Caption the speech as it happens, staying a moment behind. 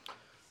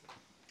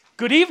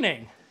Good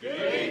evening. Good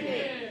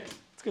evening.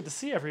 It's good to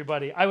see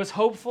everybody. I was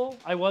hopeful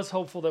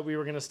that we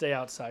were going to stay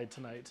outside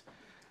tonight.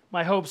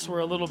 My hopes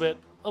were a little bit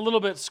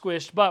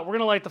squished, but we're going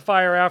to light the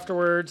fire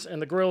afterwards, and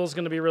the grill is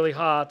going to be really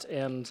hot,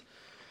 and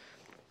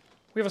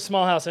we have a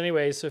small house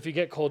anyway, so if you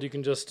get cold, you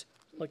can just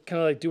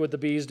kind of do what the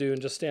bees do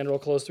and just stand real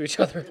close to each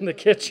other in the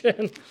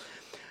kitchen.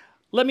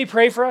 Let me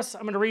pray for us.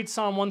 I'm going to read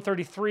Psalm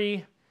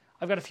 133.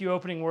 I've got a few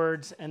opening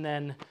words, and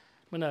then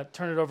I'm going to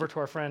turn it over to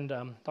our friend,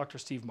 Dr.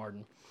 Steve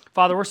Martin.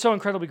 Father, we're so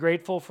incredibly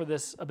grateful for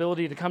this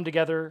ability to come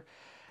together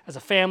as a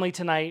family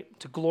tonight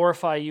to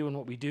glorify you in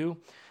what we do.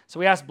 So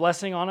we ask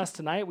blessing on us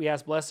tonight. We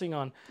ask blessing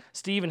on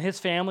Steve and his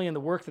family and the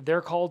work that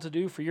they're called to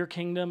do for your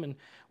kingdom. And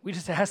we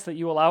just ask that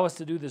you allow us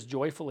to do this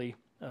joyfully,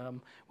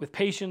 with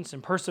patience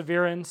and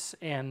perseverance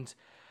and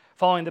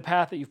following the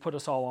path that you've put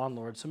us all on,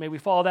 Lord. So may we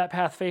follow that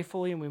path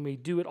faithfully, and we may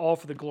do it all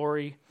for the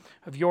glory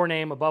of your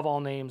name above all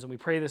names. And we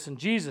pray this in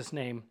Jesus'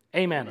 name.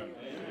 Amen.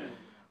 Amen.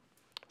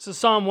 This is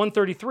Psalm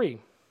 133.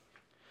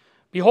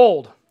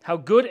 Behold, how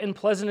good and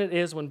pleasant it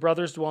is when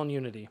brothers dwell in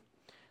unity.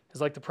 It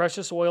is like the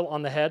precious oil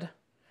on the head,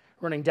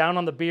 running down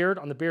on the beard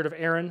of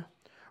Aaron,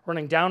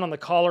 running down on the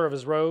collar of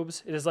his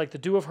robes. It is like the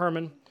dew of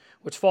Hermon,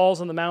 which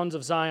falls on the mountains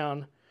of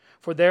Zion.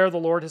 For there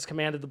the Lord has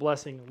commanded the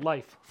blessing,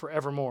 life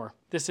forevermore.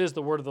 This is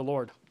the word of the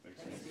Lord.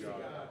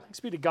 Thanks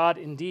be to God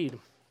indeed.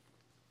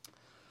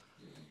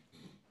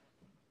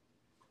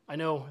 I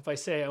know if I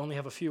say I only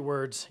have a few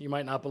words, you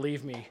might not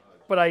believe me,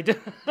 but I do.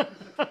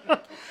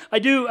 I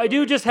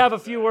do just have a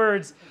few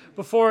words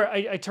before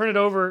I turn it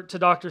over to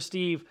Dr.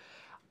 Steve.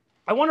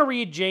 I want to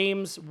read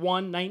James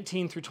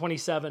 1:19 through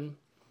 27.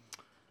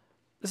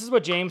 This is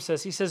what James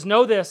says. He says,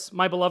 "Know this,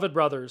 my beloved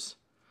brothers,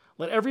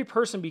 let every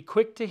person be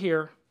quick to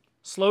hear,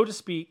 slow to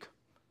speak,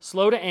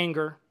 slow to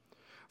anger,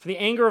 for the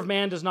anger of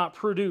man does not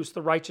produce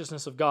the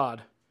righteousness of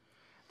God.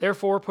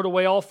 Therefore put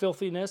away all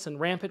filthiness and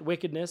rampant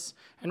wickedness,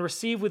 and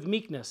receive with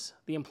meekness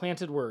the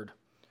implanted word,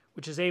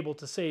 which is able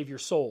to save your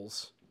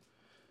souls.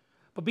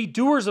 But be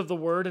doers of the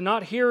word and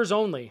not hearers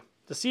only,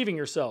 deceiving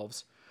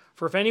yourselves.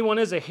 For if anyone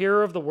is a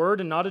hearer of the word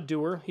and not a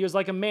doer, he is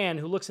like a man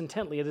who looks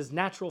intently at his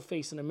natural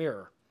face in a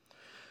mirror.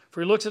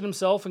 For he looks at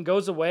himself and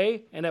goes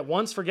away and at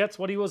once forgets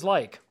what he was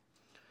like.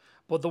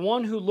 But the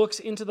one who looks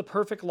into the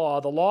perfect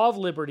law, the law of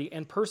liberty,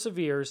 and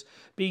perseveres,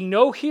 being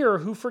no hearer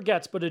who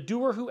forgets, but a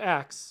doer who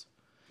acts,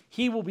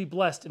 he will be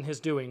blessed in his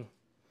doing.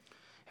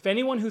 If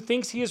anyone who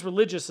thinks he is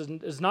religious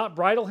and does not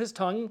bridle his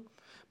tongue,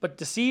 but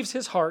deceives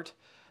his heart,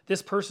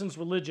 this person's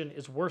religion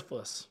is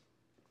worthless.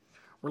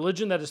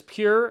 Religion that is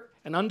pure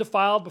and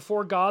undefiled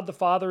before God the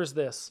Father is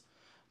this,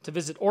 to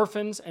visit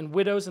orphans and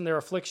widows in their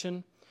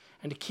affliction,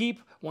 and to keep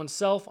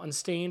oneself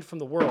unstained from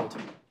the world."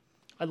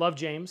 I love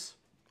James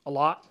a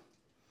lot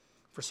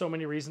for so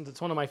many reasons. It's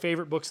one of my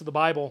favorite books of the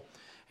Bible.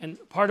 And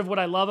part of what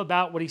I love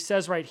about what he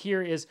says right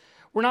here is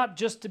we're not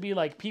just to be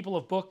like people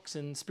of books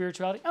and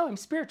spirituality. Oh, I'm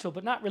spiritual,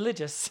 but not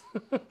religious.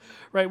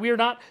 Right? We are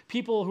not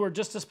people who are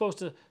just supposed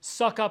to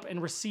suck up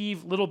and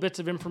receive little bits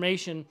of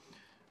information.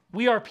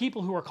 We are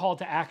people who are called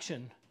to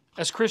action.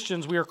 As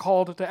Christians, we are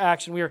called to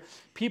action. We are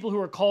people who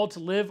are called to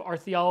live our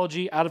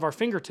theology out of our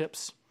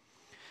fingertips.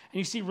 And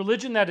you see,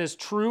 religion that is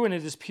true and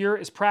it is pure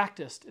is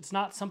practiced. It's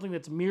not something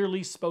that's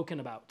merely spoken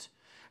about.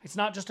 It's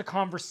not just a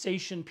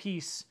conversation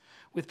piece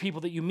with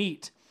people that you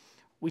meet.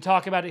 We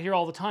talk about it here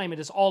all the time. It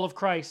is all of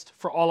Christ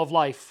for all of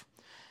life.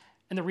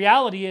 And the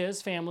reality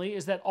is, family,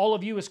 is that all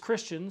of you as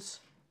Christians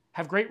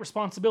have great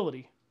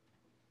responsibility.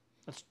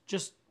 That's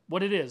just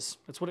what it is.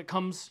 That's what it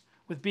comes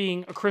with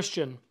being a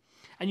Christian.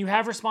 And you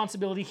have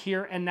responsibility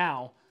here and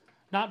now,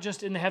 not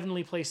just in the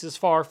heavenly places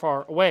far,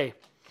 far away.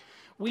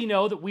 We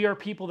know that we are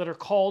people that are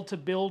called to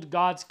build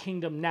God's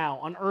kingdom now,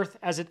 on earth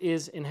as it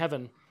is in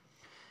heaven.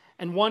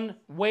 And one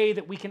way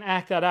that we can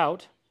act that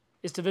out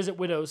is to visit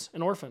widows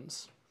and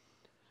orphans.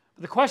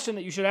 But the question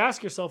that you should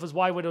ask yourself is,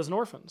 why widows and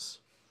orphans?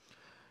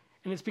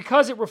 And it's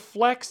because it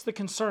reflects the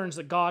concerns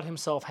that God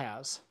himself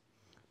has.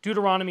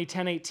 Deuteronomy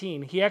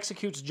 10:18, he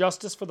executes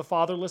justice for the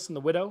fatherless and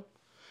the widow,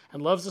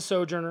 and loves the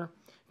sojourner,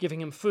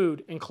 giving him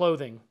food and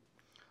clothing.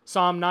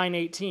 Psalm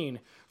 9:18,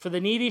 for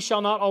the needy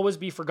shall not always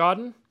be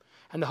forgotten,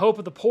 and the hope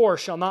of the poor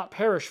shall not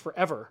perish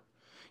forever.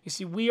 You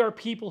see, we are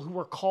people who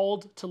are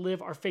called to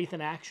live our faith in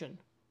action.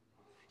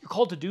 You're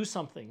called to do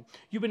something.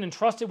 You've been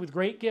entrusted with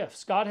great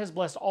gifts. God has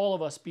blessed all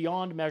of us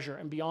beyond measure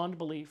and beyond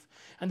belief.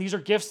 And these are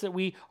gifts that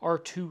we are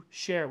to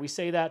share. We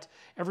say that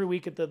every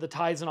week at the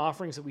tithes and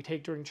offerings that we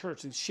take during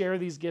church. We share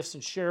these gifts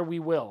and share we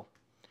will.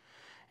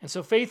 And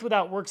so faith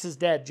without works is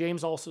dead.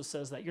 James also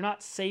says that. You're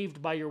not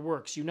saved by your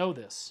works. You know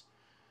this.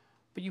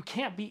 But you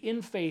can't be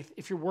in faith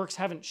if your works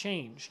haven't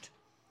changed.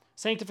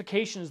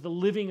 Sanctification is the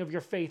living of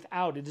your faith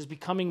out. It is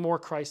becoming more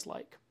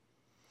Christ-like.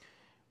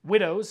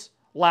 Widows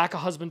lack a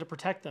husband to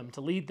protect them, to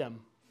lead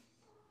them,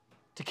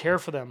 to care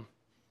for them.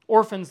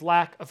 Orphans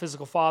lack a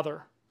physical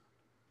father.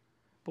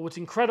 But what's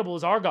incredible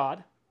is our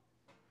God,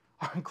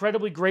 our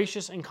incredibly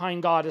gracious and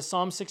kind God, as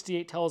Psalm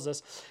 68 tells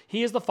us,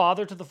 he is the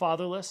father to the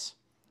fatherless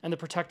and the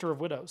protector of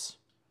widows.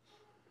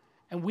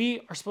 And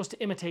we are supposed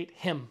to imitate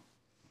him.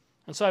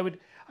 And so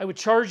I I would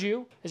charge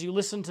you, as you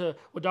listen to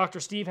what Dr.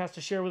 Steve has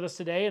to share with us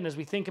today, and as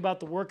we think about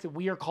the work that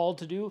we are called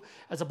to do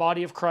as a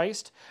body of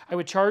Christ, I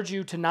would charge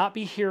you to not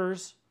be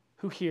hearers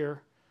who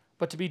hear,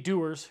 but to be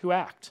doers who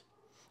act.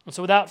 And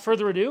so without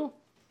further ado,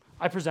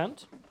 I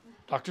present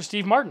Dr.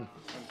 Steve Martin.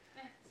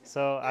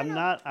 So I'm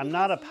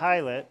not a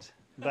pilot,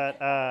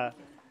 but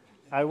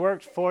I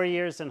worked 4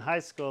 years in high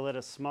school at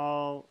a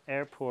small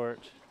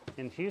airport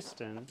in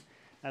Houston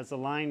as a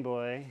line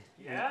boy.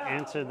 Yeah. And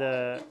answered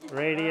the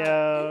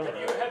radio.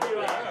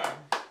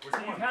 So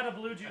you've had a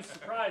Blue Juice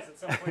surprise at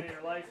some point in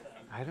your life then?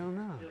 I don't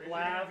know.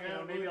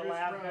 Maybe a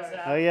laugh goes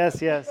out. Oh yes.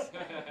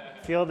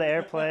 Fueled the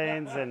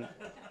airplanes, and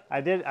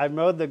I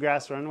mowed the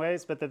grass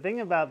runways. But the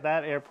thing about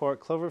that airport,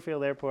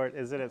 Cloverfield Airport,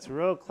 is that it's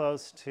real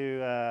close to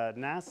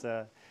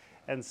NASA,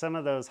 and some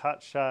of those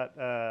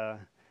hotshot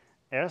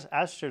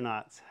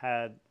astronauts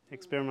had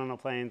experimental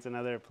planes and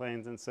other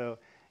planes, and so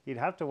you'd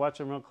have to watch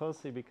them real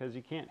closely because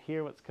you can't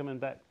hear what's coming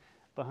back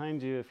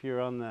behind you if you're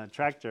on the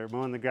tractor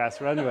mowing the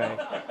grass runway.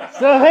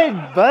 So they'd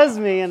buzz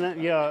me and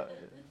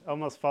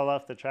almost fall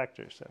off the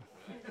tractor. So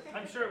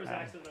I'm sure it was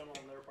accidental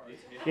on their part.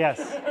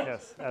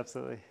 yes,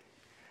 absolutely.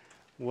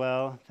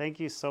 Well, thank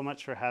you so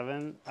much for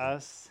having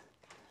us.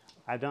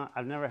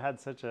 I've never had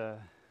such a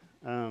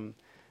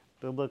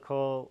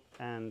biblical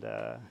and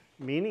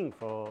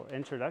meaningful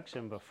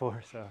introduction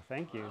before, so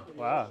thank you.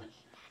 Wow.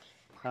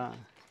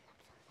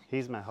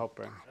 He's my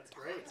helper. That's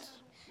great.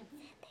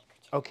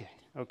 Okay.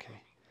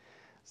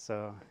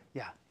 So,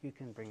 yeah, you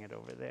can bring it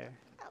over there.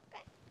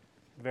 Okay.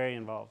 Very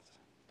involved.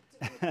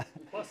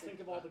 Plus, think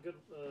of all the good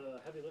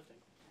heavy lifting.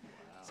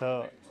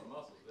 So,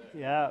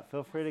 yeah,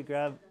 feel free to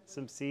grab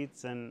some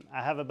seats, and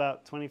I have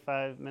about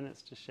 25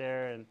 minutes to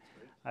share, and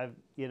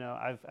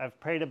I've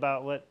prayed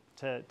about what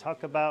to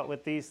talk about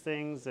with these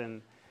things,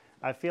 and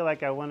I feel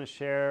like I want to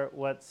share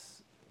what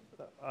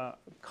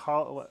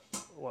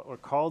we're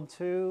called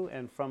to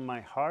and from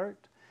my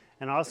heart,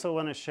 and I also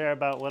want to share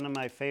about one of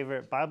my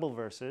favorite Bible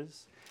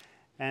verses,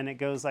 and it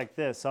goes like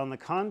this: on the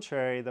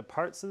contrary, the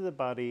parts of the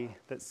body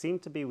that seem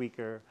to be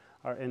weaker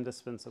are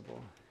indispensable.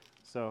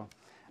 So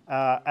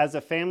as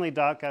a family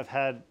doc, I've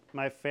had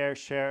my fair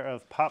share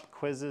of pop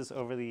quizzes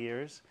over the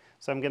years,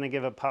 so I'm going to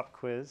give a pop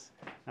quiz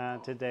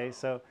today.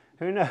 So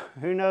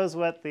who knows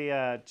what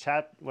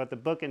the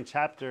book and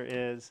chapter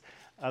is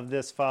of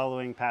this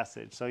following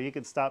passage? So you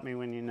can stop me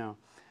when you know.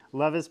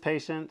 Love is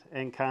patient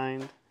and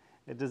kind.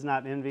 It does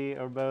not envy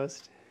or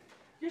boast.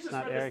 You just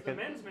not read arrogant.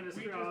 The men's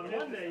ministry on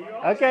Monday.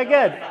 Okay,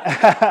 good. That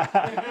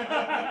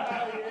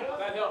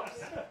helps.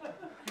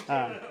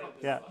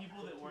 Yeah.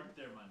 People that weren't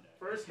there Monday.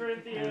 1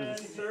 Corinthians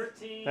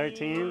 13.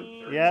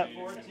 13. Yep.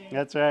 14.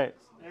 That's right.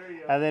 There you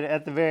go. And then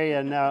at the very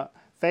end, now,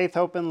 faith,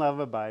 hope, and love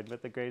abide,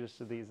 but the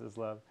greatest of these is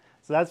love.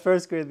 So that's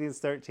 1 Corinthians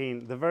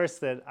 13. The verse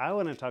that I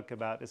want to talk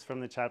about is from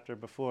the chapter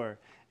before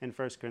in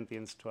 1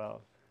 Corinthians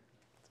 12.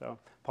 So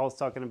Paul's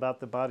talking about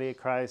the body of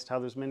Christ, how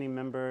there's many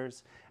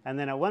members. And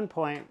then at one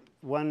point,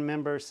 one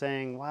member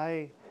saying,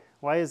 why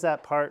is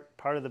that part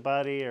of the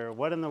body? Or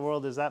what in the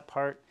world is that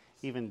part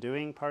even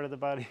doing, part of the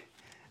body?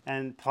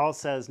 And Paul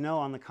says, no,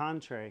 on the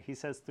contrary. He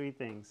says three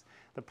things.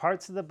 The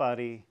parts of the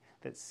body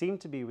that seem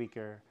to be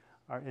weaker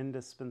are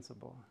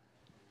indispensable.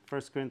 1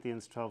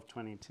 Corinthians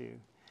 12:22.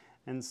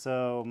 And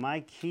so my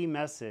key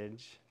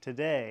message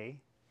today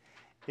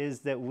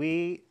is that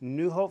we,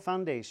 New Hope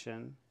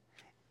Foundation,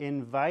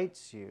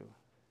 invites you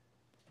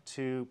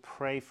to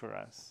pray for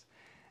us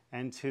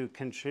and to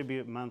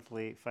contribute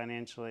monthly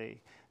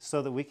financially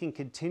so that we can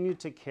continue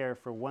to care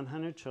for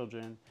 100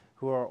 children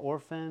who are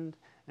orphaned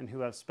and who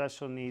have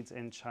special needs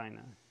in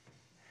China.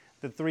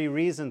 The three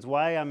reasons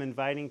why I'm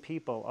inviting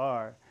people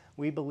are: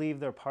 we believe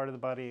they're part of the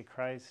body of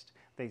Christ,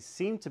 they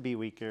seem to be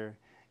weaker,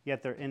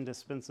 yet they're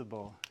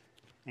indispensable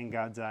in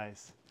God's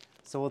eyes.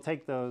 So we'll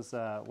take those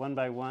one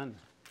by one.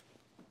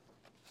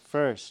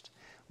 First,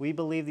 we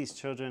believe these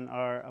children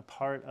are a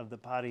part of the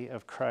body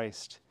of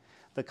Christ.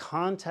 The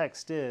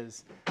context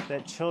is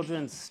that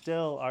children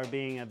still are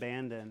being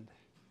abandoned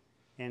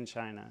in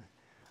China.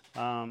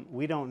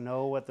 We don't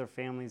know what their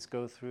families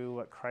go through,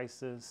 what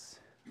crises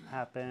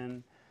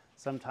happen.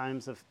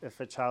 Sometimes if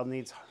a child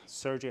needs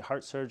surgery,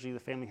 heart surgery, the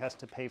family has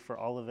to pay for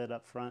all of it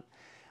up front.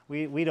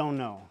 We don't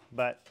know.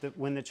 But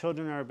when the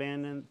children are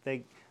abandoned,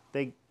 they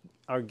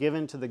are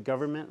given to the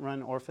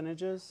government-run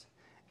orphanages.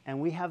 And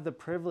we have the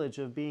privilege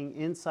of being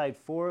inside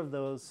 4 of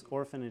those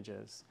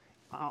orphanages,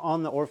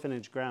 on the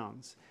orphanage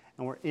grounds.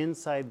 And we're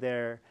inside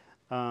there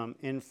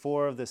in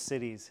 4 of the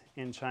cities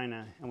in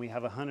China. And we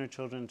have 100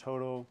 children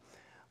total.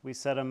 We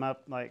set them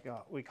up like,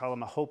 we call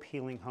them a hope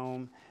healing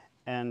home.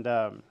 And,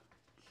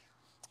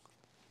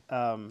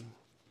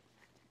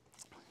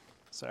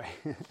 sorry,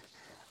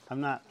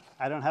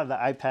 I don't have the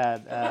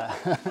iPad.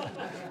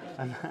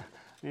 I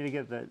need to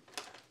get the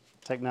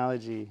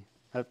technology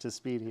up to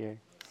speed here.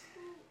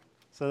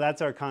 So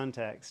that's our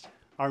context.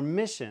 Our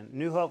mission,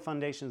 New Hope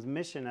Foundation's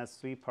mission, has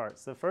 3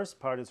 parts. The first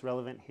part is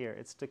relevant here.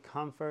 It's to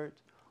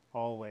comfort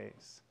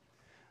always.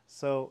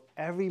 So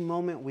every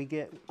moment we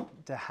get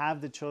to have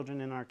the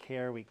children in our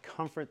care, we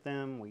comfort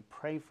them, we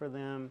pray for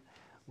them,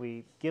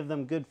 we give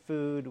them good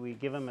food, we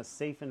give them a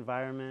safe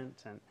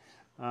environment,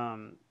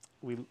 and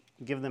we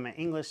give them an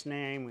English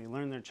name, we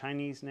learn their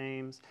Chinese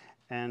names,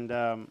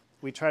 and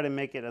we try to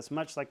make it as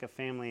much like a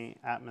family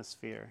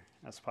atmosphere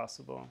as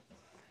possible.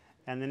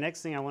 And the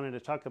next thing I wanted to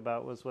talk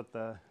about was what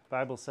the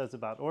Bible says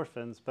about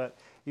orphans, but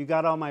you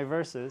got all my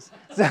verses.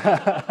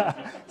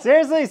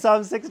 Seriously,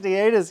 Psalm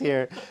 68 is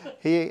here.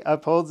 He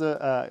upholds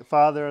a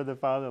father of the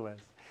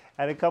fatherless.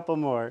 And a couple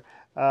more.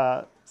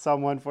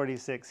 Psalm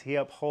 146, he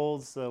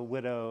upholds the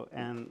widow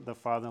and the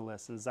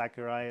fatherless. And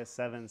Zechariah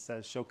 7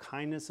 says, show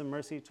kindness and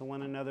mercy to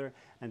one another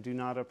and do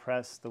not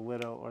oppress the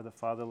widow or the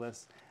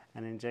fatherless.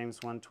 And in James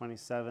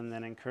 1:27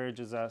 then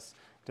encourages us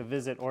to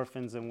visit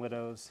orphans and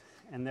widows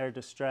and their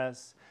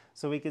distress.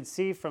 So we could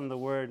see from the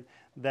word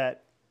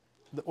that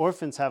the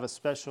orphans have a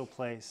special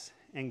place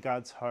in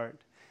God's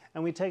heart.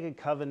 And we take a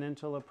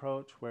covenantal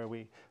approach where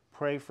we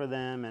pray for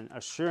them and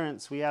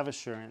we have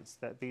assurance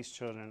that these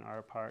children are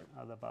a part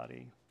of the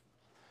body.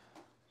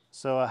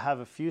 So I have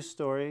a few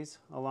stories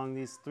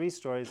three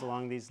stories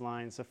along these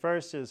lines. The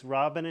first is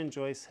Robin and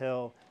Joyce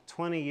Hill,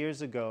 20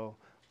 years ago,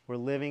 were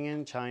living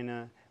in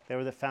China. They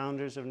were the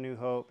founders of New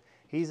Hope.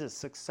 He's a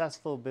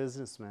successful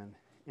businessman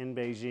in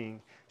Beijing.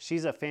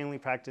 She's a family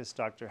practice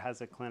doctor,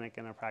 has a clinic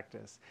and a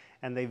practice.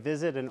 And they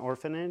visit an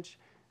orphanage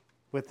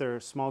with their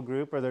small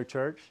group or their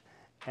church.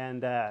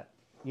 And,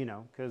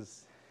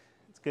 because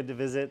it's good to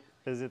visit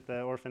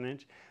the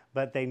orphanage.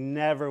 But they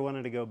never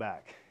wanted to go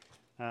back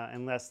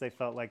unless they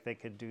felt like they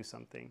could do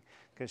something.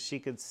 Because she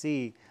could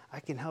see, I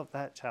can help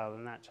that child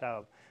and that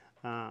child.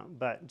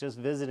 But just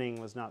visiting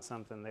was not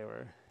something they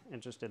were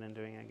interested in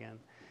doing again.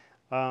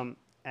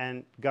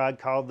 And God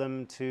called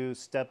them to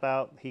step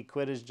out. He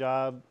quit his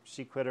job.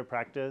 She quit her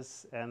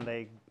practice. And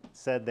they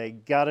said they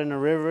got in a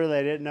river.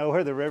 They didn't know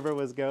where the river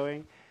was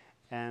going.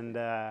 And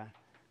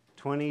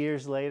 20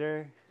 years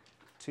later,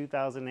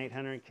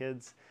 2,800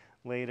 kids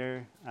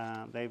later,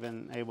 they've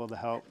been able to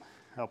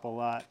help a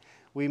lot.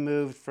 We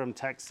moved from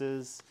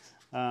Texas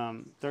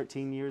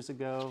 13 years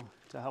ago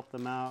to help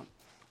them out.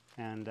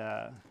 And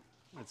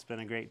it's been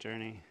a great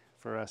journey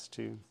for us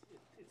too.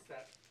 It's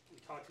that we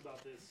talked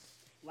about this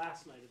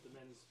last night at the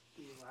men's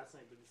meeting last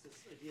night, but it's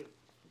this idea of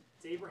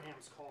it's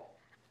Abraham's call.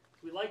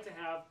 We'd like to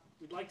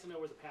know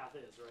where the path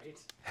is, right?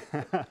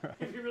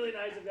 It'd be really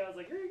nice if God was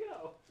like, here you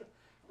go. But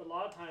a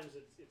lot of times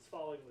it's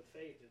following with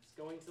faith. It's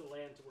going to the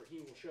land to where he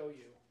will show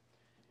you.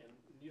 And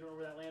you don't know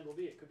where that land will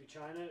be. It could be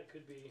China, it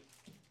could be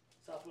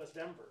Southwest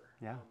Denver.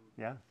 Yeah.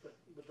 But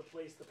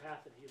the path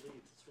that he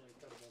leads, it's really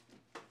incredible.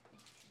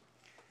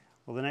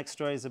 Well, the next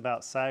story is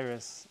about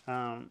Cyrus.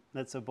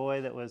 That's a boy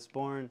that was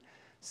born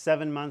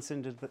 7 months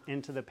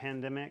into the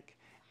pandemic,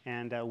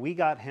 and we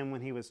got him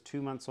when he was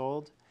 2 months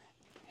old.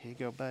 Here you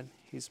go, bud.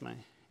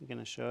 I'm going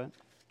to show it.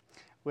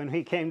 When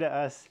he came to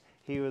us,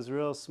 he was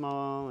real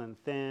small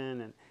and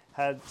thin and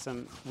had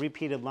some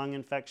repeated lung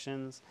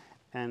infections,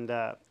 and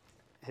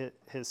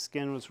his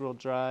skin was real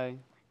dry.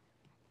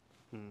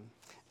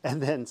 And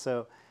then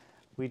so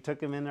we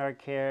took him into our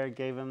care,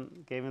 gave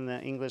him the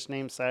English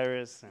name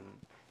Cyrus, and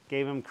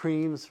gave him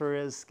creams for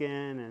his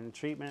skin and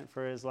treatment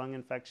for his lung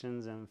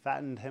infections and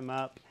fattened him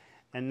up.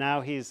 And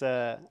now he's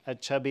a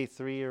chubby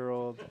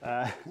 3-year-old.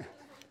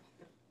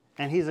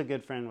 And he's a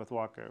good friend with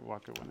Walker.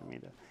 Walker wanted me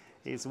to.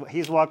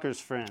 He's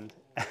Walker's friend.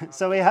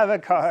 So we have a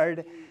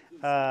card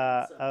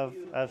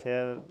of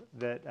him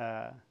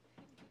that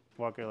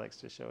Walker likes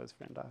to show his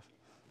friend off.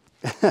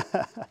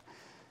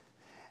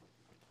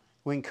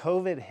 When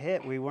COVID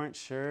hit, we weren't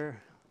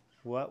sure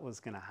what was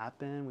going to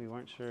happen. We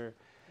weren't sure.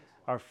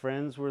 Our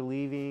friends were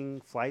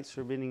leaving, flights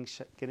were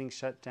getting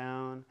shut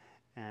down,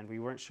 and we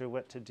weren't sure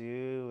what to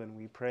do, and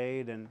we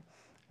prayed and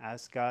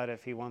asked God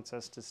if he wants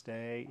us to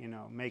stay,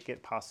 make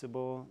it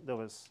possible. There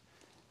was,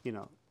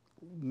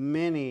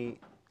 many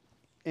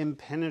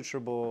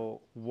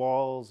impenetrable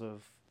walls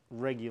of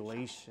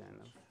regulation,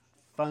 of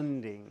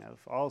funding, of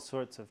all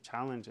sorts of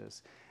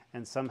challenges,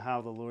 and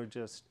somehow the Lord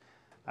just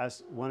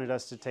wanted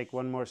us to take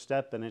one more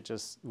step, and it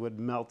just would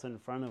melt in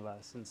front of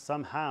us, and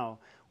somehow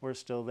we're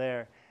still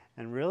there.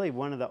 And really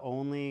one of the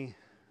only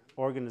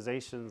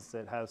organizations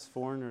that has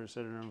foreigners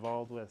that are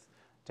involved with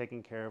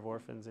taking care of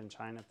orphans in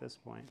China at this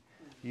point.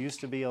 It used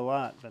to be a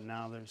lot, but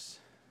now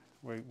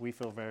we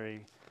feel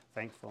very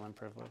thankful and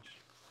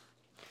privileged.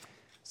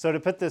 So to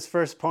put this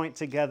first point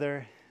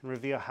together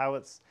and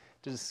to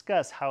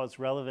discuss how it's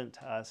relevant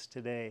to us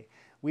today,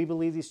 we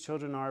believe these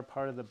children are a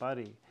part of the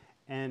body.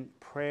 And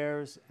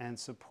prayers and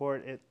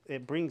support,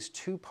 it brings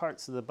two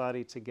parts of the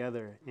body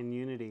together in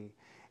unity.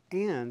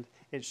 And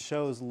it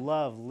shows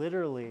love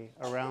literally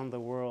around the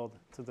world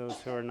to those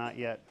who are not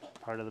yet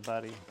part of the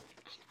body.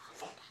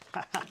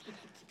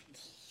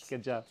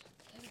 Good job.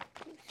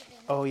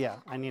 Oh, yeah,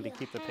 I need to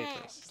keep the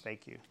papers.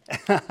 Thank you.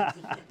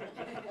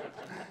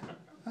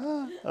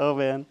 Oh,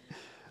 man.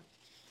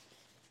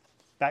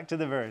 Back to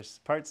the verse.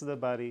 Parts of the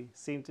body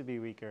seem to be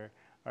weaker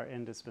are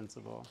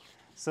indispensable.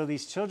 So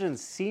these children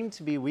seem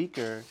to be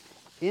weaker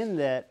in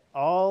that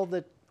all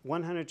the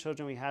 100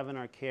 children we have in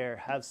our care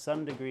have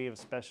some degree of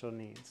special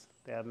needs.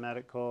 They have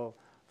medical,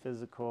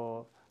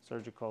 physical,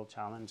 surgical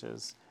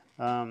challenges.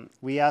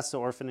 We ask the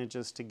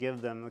orphanages to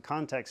give them, the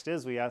context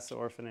is we ask the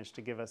orphanage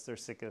to give us their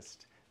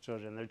sickest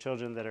children, their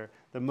children that are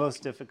the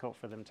most difficult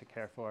for them to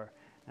care for,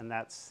 and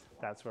that's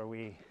where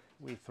we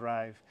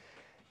thrive.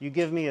 You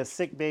give me a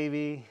sick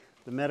baby,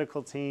 the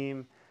medical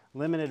team,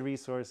 limited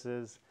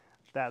resources,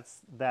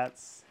 that's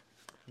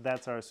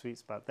our sweet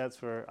spot.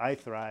 That's where I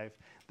thrive.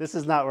 This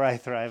is not where I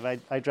thrive.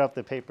 I drop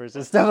the papers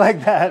and stuff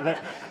like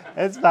that.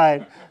 It's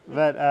fine.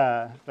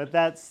 But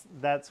that's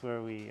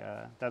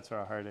where that's where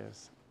our heart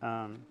is.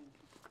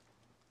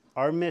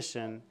 Our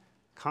mission,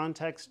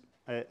 context,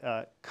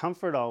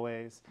 comfort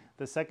always.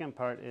 The second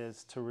part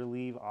is to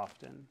relieve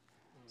often.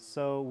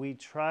 So we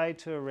try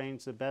to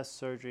arrange the best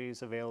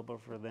surgeries available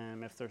for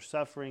them. If they're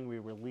suffering, we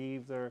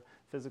relieve their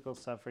physical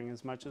suffering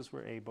as much as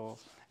we're able.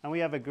 And we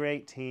have a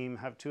great team. We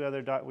have two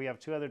other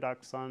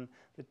doctors on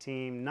the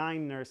team,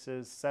 9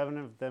 nurses, 7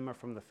 of them are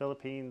from the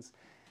Philippines.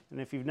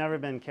 And if you've never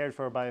been cared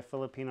for by a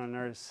Filipino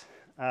nurse,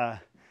 they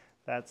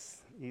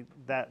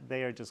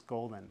are just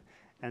golden.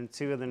 And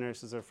 2 of the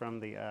nurses are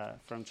from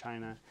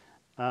China.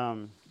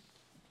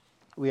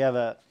 We have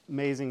an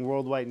amazing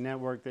worldwide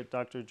network that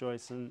Dr.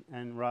 Joyce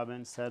and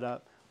Robin set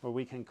up where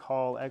we can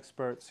call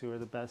experts who are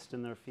the best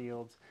in their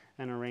fields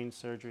and arrange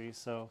surgery.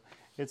 So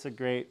it's a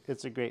great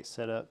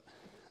setup.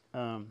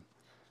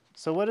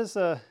 So what does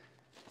the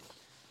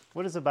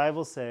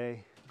Bible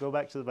say? Go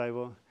back to the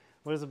Bible.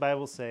 What does the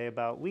Bible say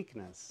about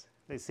weakness?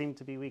 They seem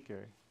to be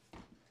weaker.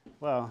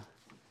 Well,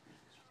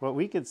 what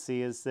we could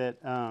see is that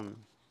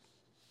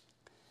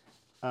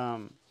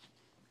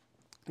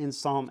in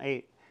Psalm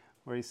 8,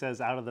 where he says,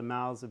 out of the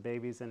mouths of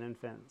babies and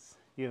infants,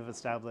 you have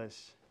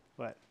established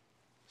what?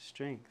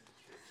 Strength.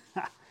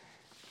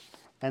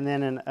 And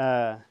then in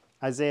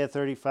Isaiah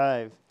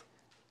 35,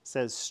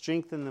 says,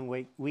 strengthen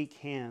the weak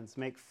hands,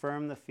 make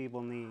firm the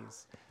feeble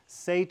knees.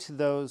 Say to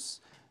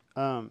those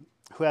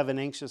who have an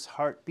anxious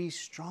heart, be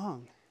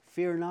strong,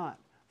 fear not.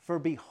 For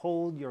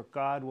behold, your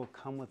God will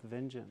come with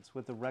vengeance,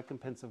 with the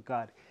recompense of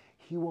God.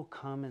 He will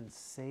come and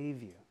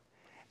save you.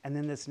 And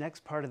then this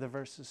next part of the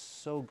verse is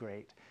so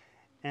great.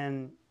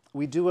 And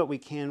we do what we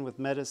can with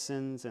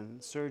medicines and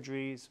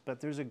surgeries,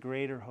 but there's a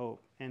greater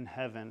hope in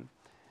heaven.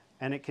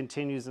 And it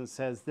continues and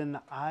says, then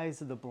the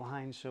eyes of the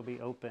blind shall be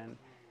open,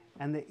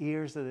 and the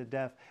ears of the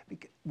deaf.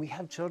 We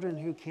have children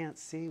who can't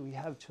see. We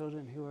have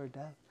children who are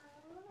deaf.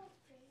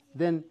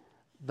 Then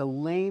the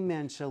lame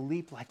man shall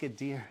leap like a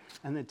deer,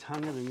 and the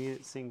tongue of the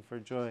mute sing for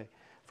joy.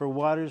 For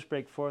waters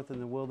break forth in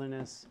the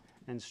wilderness,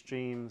 and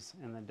streams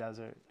in the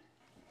desert.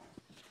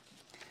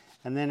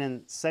 And then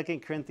in 2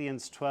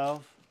 Corinthians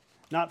 12,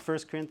 not 1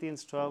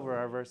 Corinthians 12 where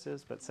our verse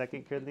is, but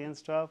 2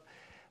 Corinthians 12,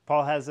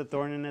 Paul has a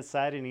thorn in his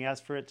side and he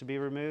asks for it to be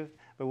removed.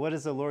 But what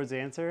is the Lord's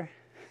answer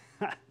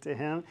to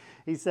him?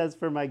 He says,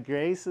 for my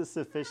grace is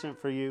sufficient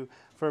for you,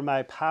 for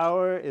my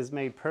power is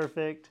made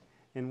perfect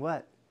in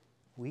what?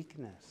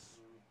 Weakness.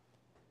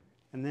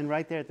 And then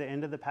right there at the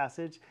end of the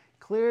passage,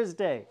 clear as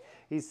day,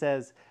 he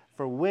says,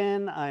 for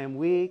when I am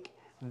weak,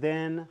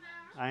 then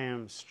I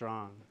am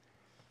strong.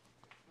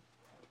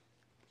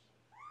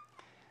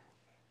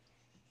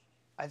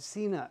 I've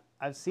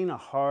seen a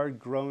hard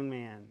grown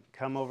man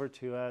come over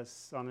to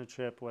us on a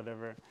trip,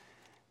 whatever,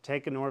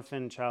 take an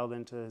orphan child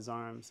into his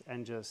arms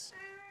and just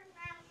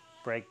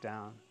break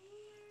down.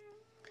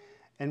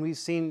 And we've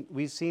seen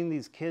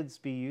these kids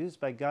be used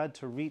by God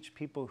to reach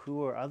people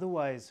who are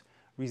otherwise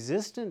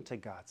resistant to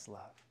God's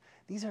love.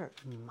 These are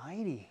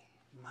mighty,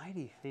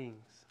 mighty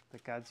things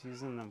that God's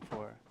using them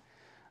for.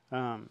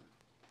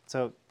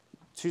 So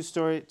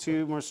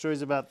two more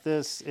stories about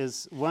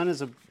this. One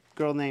is a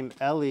girl named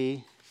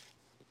Ellie.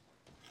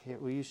 Here,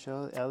 will you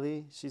show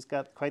Ellie? She's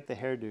got quite the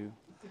hairdo.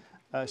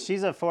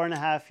 She's a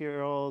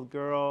 4.5-year-old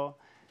girl.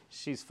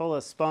 She's full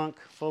of spunk,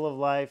 full of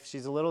life.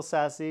 She's a little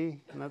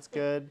sassy, and that's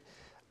good.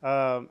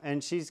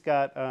 And she's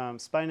got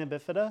spina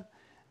bifida.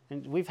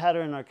 And we've had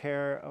her in our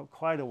care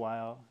quite a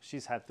while.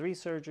 She's had 3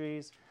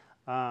 surgeries.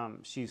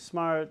 She's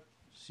smart.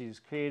 She's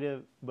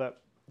creative.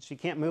 But she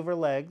can't move her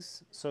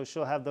legs, so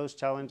she'll have those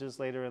challenges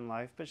later in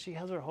life. But she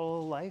has her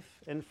whole life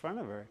in front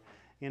of her,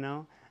 you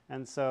know.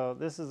 And so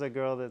this is a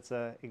girl that's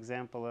an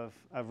example of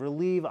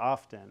relieve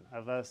often,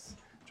 of us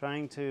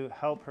trying to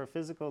help her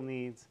physical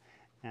needs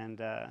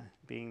and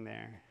being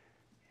there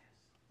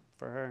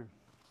for her.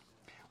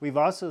 We've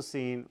also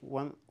seen,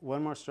 one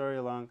more story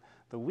along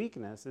the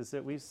weakness, is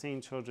that we've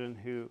seen children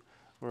who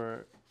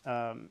were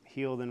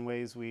healed in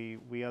ways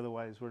we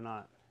otherwise were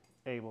not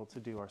able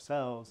to do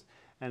ourselves.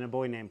 And a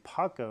boy named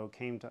Paco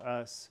came to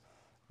us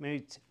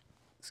maybe,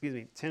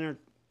 10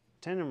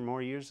 or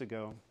more years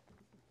ago.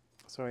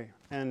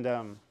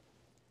 And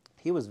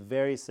he was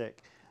very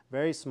sick,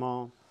 very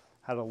small,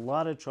 had a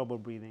lot of trouble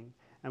breathing,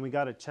 and we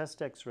got a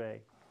chest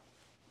x-ray,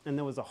 and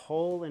there was a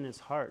hole in his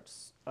heart,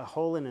 a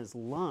hole in his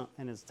lung,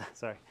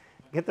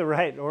 get the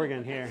right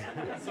organ here.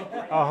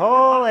 A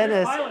hole in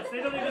his... Pilots,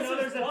 they don't even know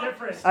there's a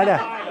difference. I know.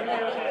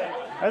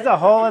 There's a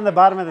hole in the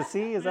bottom of the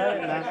sea, is that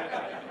it? No?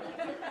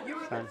 You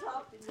were the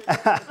top.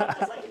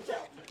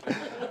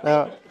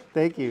 No,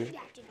 thank you.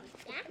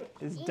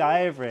 His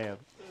diaphragm.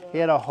 He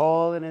had a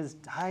hole in his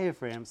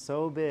diaphragm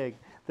so big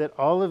that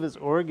all of his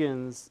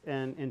organs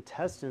and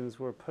intestines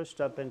were pushed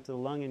up into the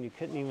lung, and you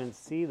couldn't even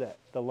see the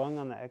lung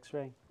on the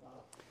x-ray.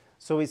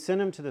 So we sent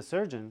him to the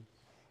surgeon,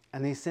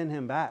 and they sent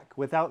him back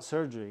without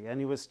surgery, and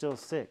he was still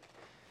sick,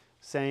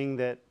 saying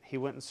that he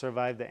wouldn't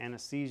survive the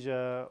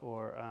anesthesia,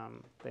 or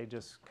they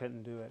just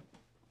couldn't do it.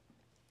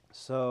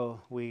 So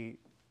we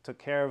took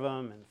care of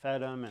him and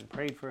fed him and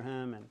prayed for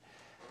him,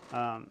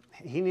 and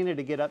he needed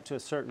to get up to a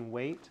certain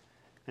weight,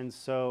 and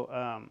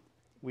so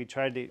we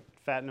tried to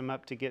fatten him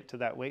up to get to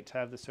that weight to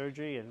have the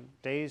surgery, and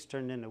days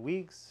turned into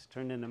weeks,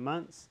 turned into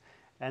months,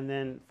 and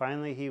then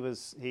finally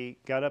he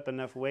got up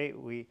enough weight.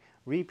 We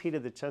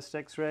repeated the chest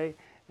x-ray,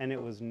 and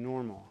it was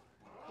normal.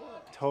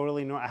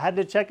 Totally normal. I had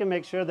to check and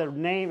make sure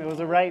it was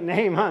the right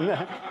name on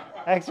the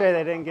x-ray.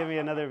 They didn't give me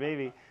another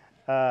baby.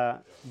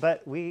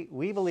 But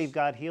we believe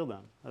God healed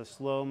him. A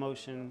slow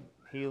motion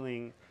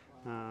healing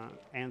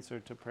answer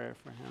to prayer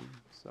for him.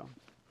 So,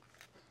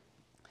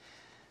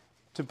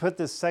 to put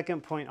this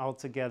second point all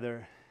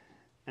together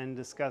and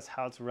discuss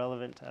how it's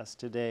relevant to us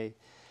today,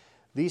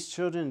 these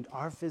children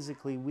are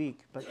physically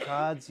weak, but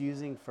God's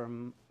using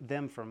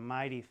them for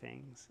mighty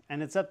things.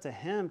 And it's up to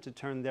him to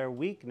turn their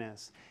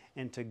weakness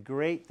into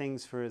great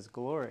things for his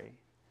glory.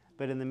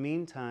 But in the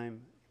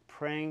meantime,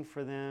 praying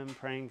for them,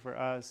 praying for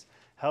us,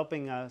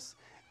 helping us,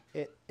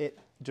 it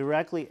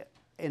directly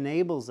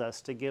enables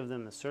us to give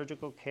them the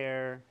surgical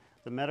care,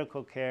 the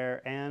medical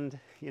care, and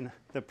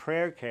the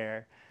prayer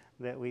care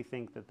that we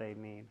think that they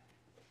need.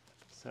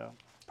 So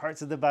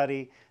parts of the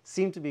body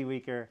seem to be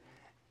weaker,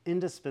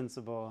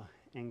 indispensable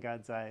in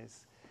God's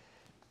eyes.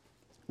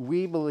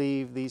 We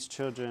believe these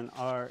children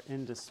are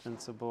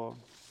indispensable.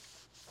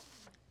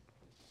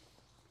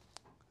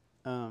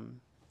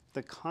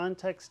 The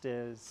context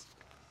is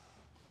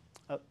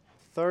a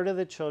third of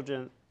the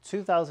children,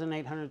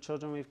 2,800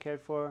 children we've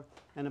cared for,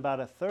 and about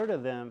a third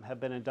of them have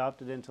been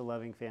adopted into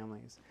loving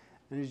families.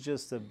 And it's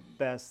just the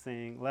best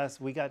thing.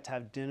 We got to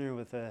have dinner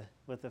with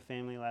a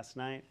family last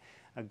night.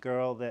 A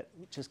girl that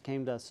just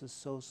came to us is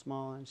so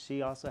small, and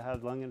she also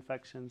had lung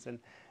infections, and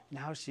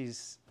now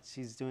she's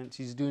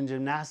doing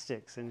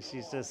gymnastics, and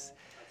she's just.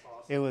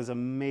 It was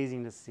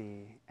amazing to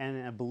see,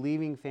 and a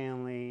believing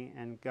family,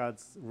 and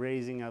God's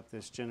raising up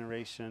this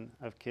generation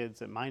of kids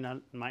that might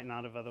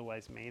not have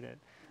otherwise made it.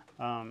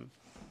 And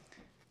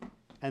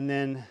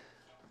then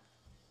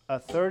a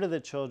third of the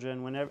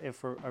children,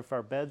 if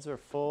our beds are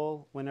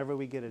full, whenever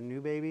we get a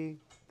new baby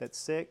that's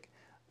sick,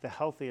 the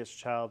healthiest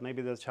child,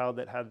 maybe the child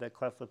that had the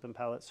cleft lip and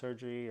palate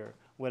surgery or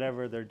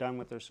whatever, they're done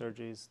with their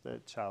surgeries, the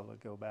child would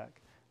go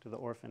back to the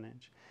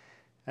orphanage.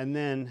 And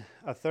then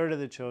a third of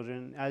the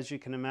children, as you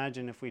can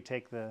imagine, if we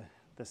take the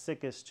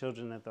sickest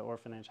children that the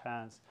orphanage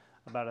has,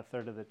 about a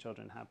third of the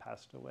children have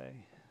passed away.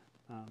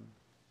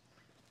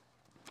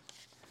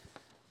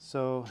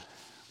 So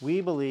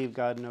we believe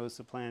God knows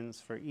the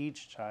plans for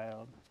each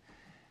child.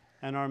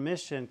 And our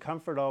mission,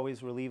 comfort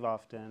always, relieve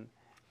often,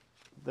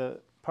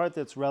 the part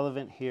that's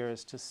relevant here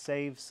is to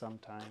save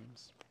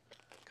sometimes.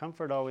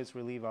 Comfort always,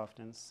 relieve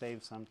often,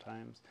 save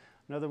sometimes.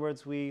 In other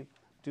words, we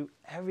do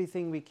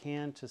everything we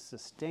can to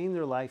sustain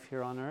their life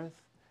here on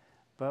earth,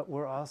 but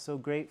we're also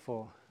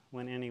grateful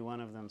when any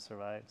one of them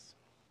survives.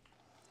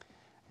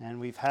 And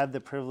we've had the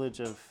privilege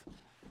of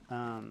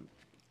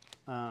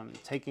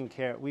taking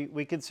care.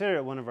 We consider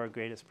it one of our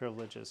greatest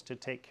privileges to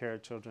take care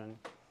of children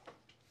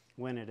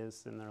when it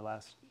is in their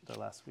last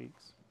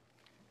weeks.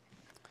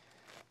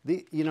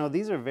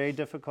 These are very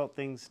difficult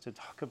things to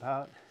talk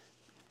about,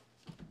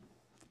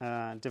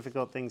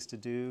 difficult things to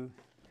do.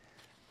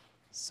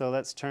 So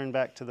let's turn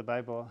back to the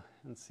Bible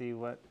and see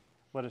what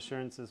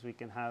assurances we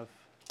can have.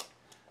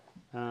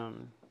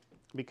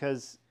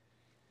 Because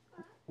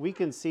we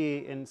can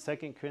see in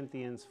 2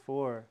 Corinthians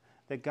 4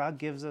 that God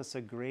gives us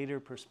a greater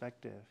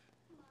perspective.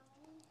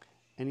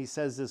 And he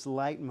says this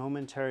light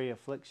momentary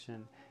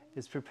affliction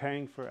is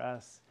preparing for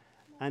us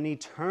an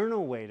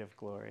eternal weight of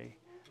glory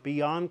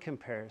beyond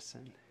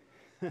comparison.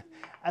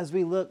 As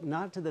we look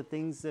not to the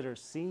things that are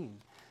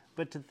seen,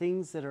 but to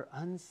things that are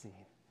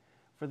unseen.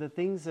 For the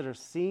things that are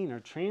seen are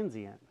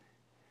transient,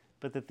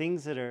 but the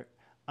things that are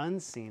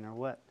unseen are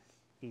what?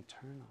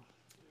 Eternal.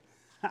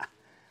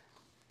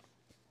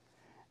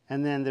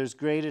 And then there's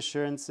great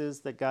assurances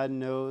that God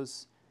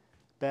knows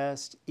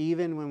best,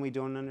 even when we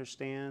don't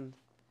understand.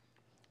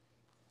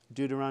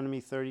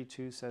 Deuteronomy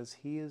 32 says,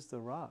 He is the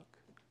rock.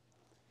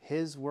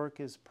 His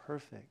work is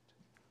perfect.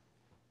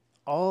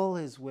 All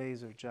his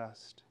ways are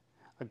just.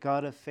 A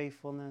God of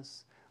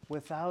faithfulness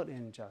without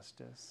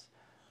injustice.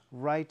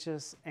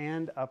 Righteous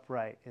and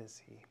upright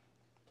is he.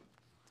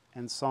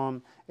 And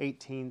Psalm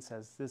 18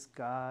 says, this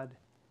God,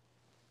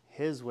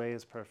 his way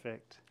is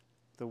perfect.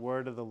 The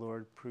word of the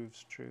Lord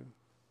proves true.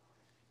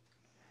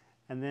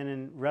 And then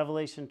in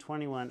Revelation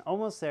 21,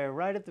 almost there,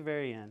 right at the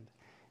very end,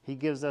 he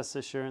gives us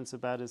assurance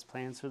about his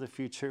plans for the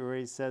future, where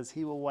he says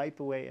he will wipe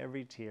away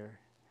every tear,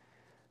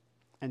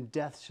 and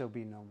death shall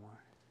be no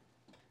more.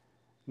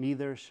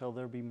 Neither shall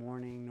there be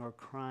mourning, nor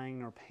crying,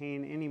 nor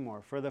pain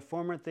anymore, for the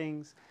former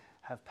things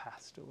have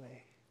passed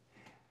away.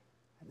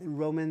 And in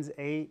Romans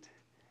 8,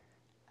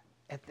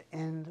 at the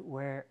end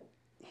where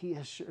he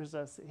assures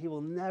us that he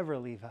will never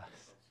leave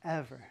us,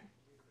 ever.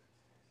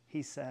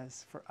 He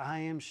says, "For I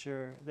am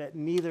sure that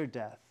neither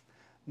death,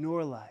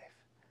 nor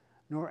life,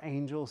 nor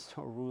angels,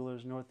 nor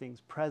rulers, nor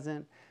things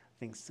present,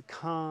 things to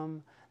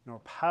come, nor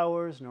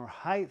powers, nor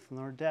height,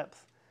 nor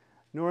depth,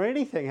 nor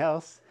anything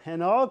else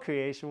in all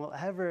creation will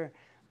ever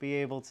be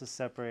able to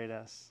separate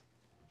us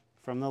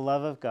from the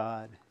love of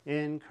God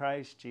in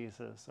Christ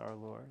Jesus our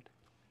Lord."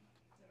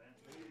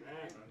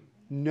 Amen.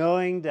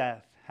 Knowing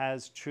death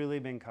has truly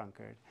been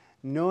conquered,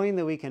 knowing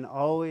that we can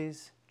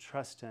always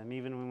trust him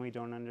even when we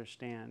don't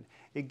understand,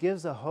 it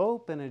gives a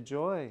hope and a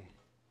joy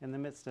in the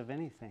midst of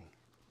anything.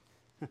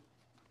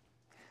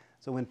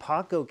 So when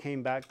Paco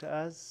came back to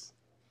us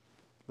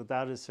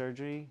without his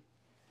surgery,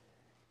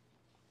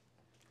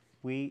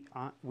 we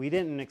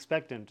didn't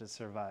expect him to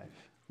survive.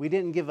 We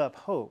didn't give up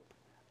hope,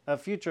 a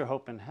future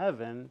hope in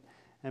heaven,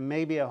 and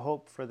maybe a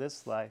hope for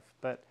this life,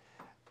 but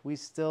we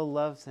still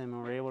loved him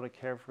and were able to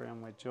care for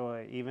him with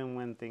joy, even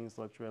when things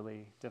looked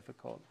really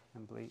difficult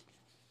and bleak.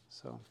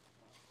 So,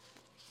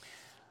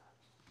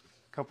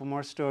 a couple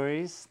more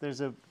stories.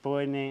 There's a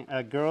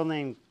girl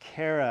named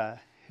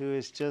Kara, who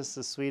is just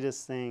the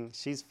sweetest thing.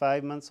 She's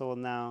 5 months old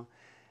now,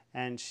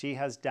 and she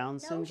has Down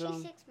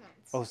syndrome. No, she's 6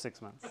 months. Oh,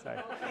 6 months,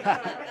 sorry.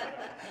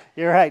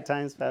 You're right,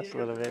 time's passed a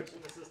little bit.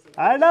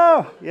 I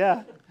know,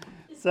 yeah.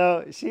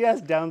 So she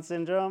has Down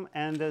syndrome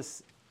and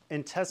this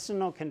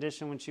intestinal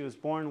condition when she was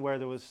born where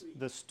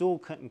the stool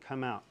couldn't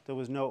come out. There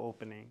was no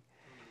opening.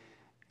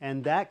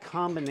 And that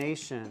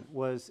combination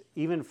was,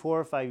 even 4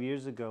 or 5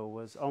 years ago,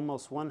 was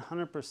almost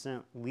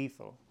 100%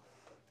 lethal.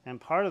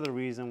 And part of the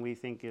reason we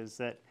think is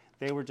that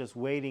they were just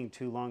waiting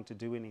too long to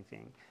do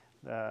anything.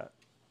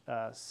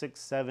 6,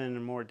 7 or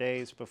more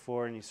days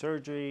before any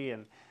surgery,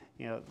 and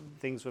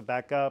things would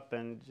back up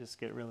and just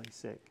get really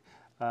sick.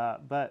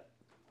 But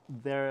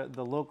the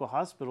local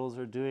hospitals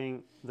are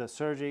doing the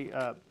surgery.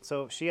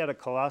 So she had a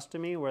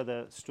colostomy where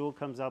the stool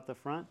comes out the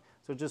front.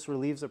 So it just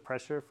relieves the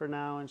pressure for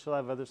now, and she'll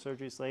have other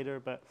surgeries later.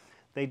 But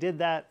they did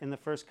that in the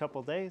first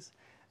couple days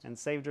and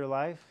saved her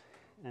life,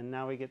 and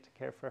now we get to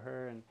care for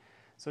her. And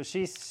so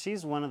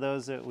she's one of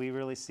those that we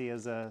really see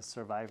as a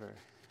survivor.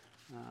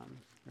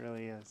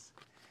 Really is.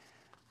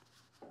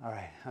 All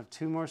right, I have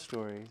 2 more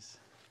stories.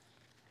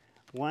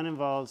 One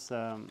involves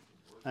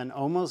an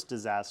almost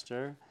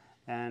disaster,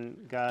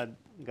 and God,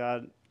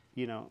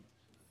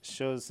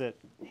 shows that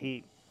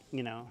he,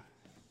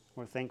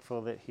 we're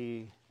thankful that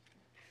he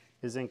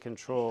is in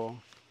control.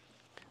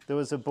 There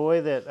was a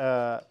boy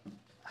that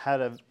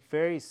had a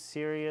very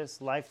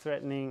serious,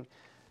 life-threatening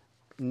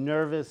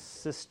nervous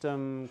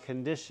system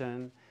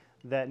condition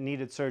that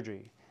needed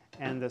surgery.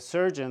 And the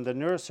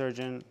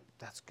neurosurgeon,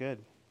 that's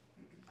good.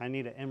 I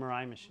need an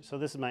MRI machine. So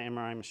this is my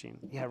MRI machine.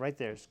 Yeah, right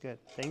there. It's good.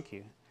 Thank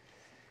you.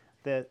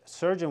 The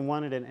surgeon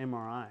wanted an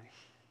MRI.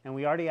 And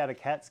we already had a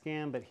CAT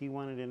scan, but he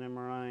wanted an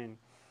MRI. And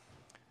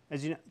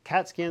as you know,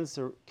 CAT scans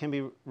can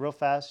be real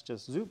fast,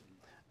 just zoop.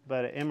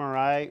 But an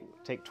MRI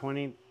take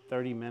 20,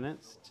 30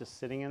 minutes just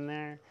sitting in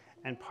there.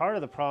 And part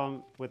of the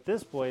problem with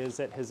this boy is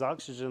that his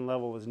oxygen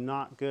level was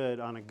not good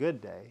on a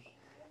good day.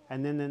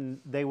 And then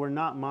they were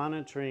not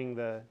monitoring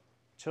the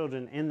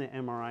children in the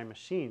MRI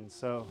machine.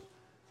 So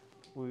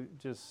we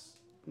just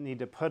need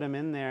to put him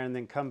in there and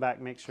then come back,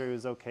 make sure he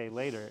was okay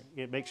later.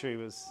 Make sure he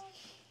was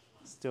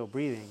still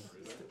breathing.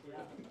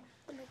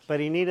 But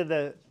he needed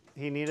the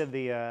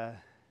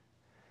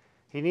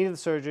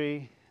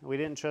surgery. We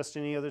didn't trust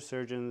any other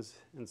surgeons,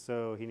 and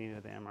so he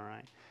needed the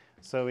MRI.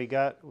 So we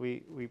got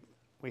the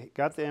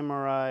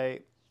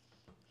MRI.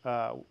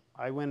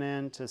 I went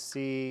in to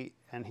see,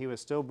 and he was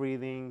still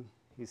breathing.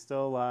 He's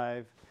still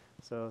alive.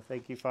 So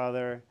thank you,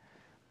 Father.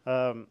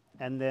 And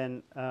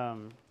then,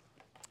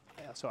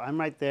 so I'm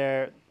right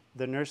there.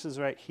 The nurse is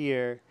right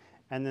here,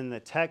 and then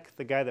the tech,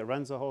 the guy that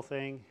runs the whole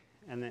thing,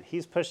 and then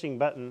he's pushing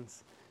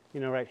buttons,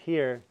 right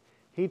here.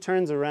 He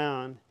turns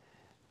around,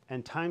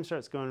 and time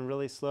starts going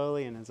really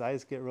slowly, and his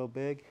eyes get real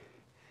big.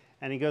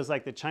 And he goes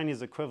like the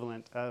Chinese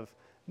equivalent of,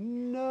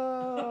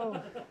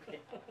 "No!"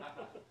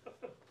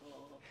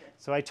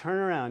 So I turn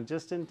around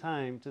just in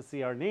time to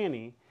see our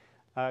nanny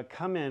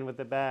come in with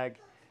the bag,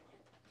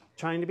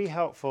 trying to be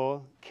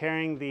helpful,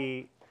 carrying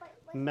the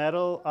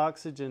metal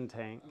oxygen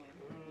tank,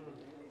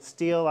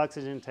 steel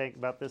oxygen tank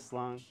about this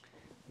long,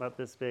 about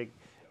this big.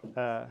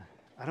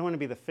 I don't want to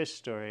be the fish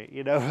story,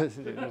 it was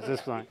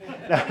this long.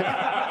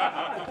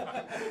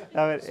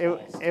 No,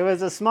 it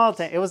was a small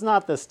tank. It was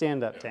not the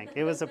stand-up tank.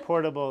 It was a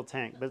portable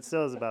tank, but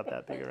still is about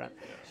that big around.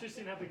 Should have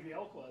seen how big the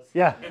elk was.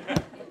 Yeah.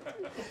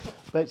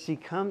 But she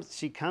comes,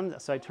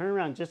 so I turn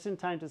around just in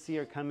time to see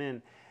her come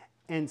in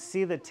and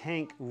see the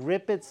tank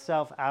rip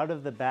itself out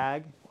of the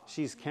bag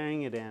she's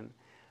carrying it in,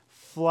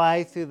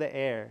 fly through the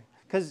air.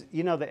 Because,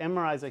 the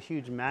MRI is a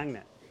huge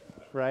magnet,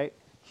 right?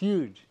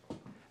 Huge.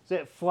 So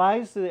it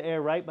flies through the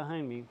air right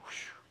behind me,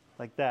 whoosh,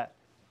 like that.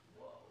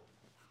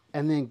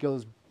 And then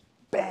goes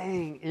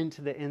bang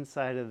into the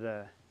inside of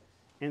the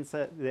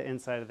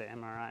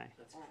MRI.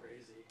 That's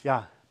crazy.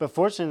 Yeah, but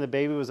fortunately the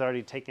baby was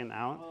already taken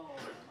out. Oh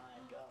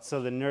my gosh.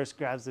 So the nurse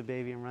grabs the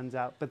baby and runs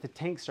out, but the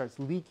tank starts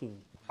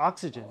leaking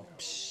oxygen.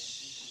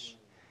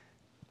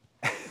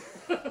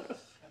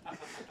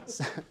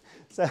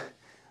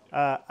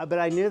 But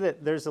I knew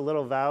that there's a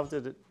little valve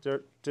to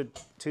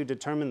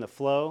determine the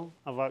flow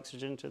of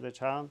oxygen to the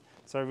child.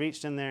 So I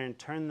reached in there and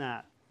turned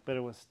that, but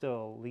it was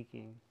still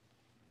leaking.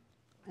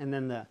 And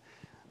then the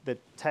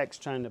tech's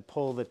trying to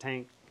pull the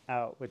tank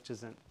out, which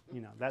isn't,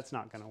 that's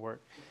not going to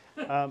work.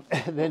 And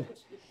then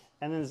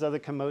there's other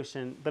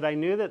commotion. But I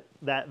knew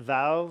that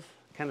valve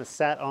kind of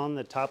sat on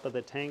the top of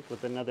the tank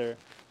with another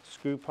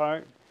screw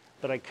part,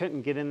 but I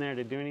couldn't get in there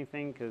to do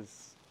anything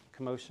because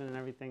commotion and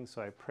everything.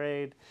 So I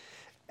prayed,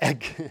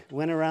 and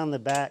went around the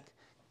back,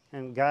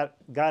 and got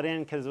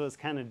in because it was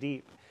kind of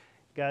deep.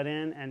 Got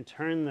in and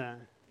turned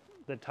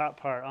the top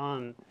part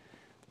on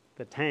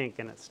the tank,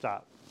 and it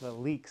stopped. The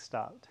leak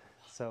stopped.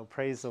 So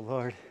praise the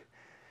Lord.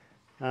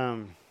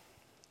 That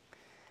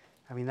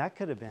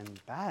could have been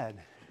bad,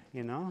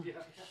 in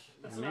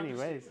many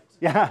ways.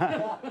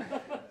 Yeah,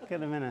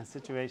 could have been a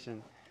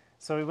situation.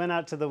 So we went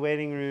out to the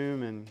waiting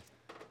room, and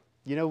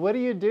what do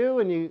you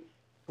do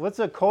what's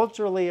a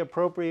culturally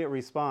appropriate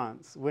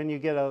response when you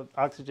get an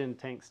oxygen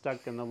tank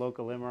stuck in the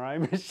local MRI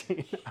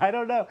machine? I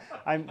don't know.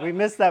 We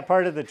missed that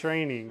part of the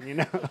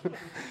training,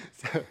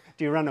 So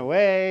do you run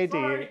away?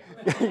 Sorry.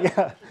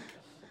 Yeah.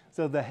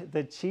 So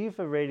the chief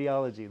of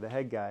radiology, the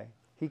head guy,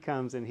 he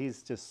comes and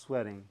he's just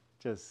sweating,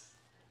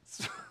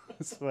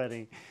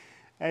 sweating.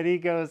 And he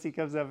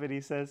comes up and he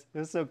says, it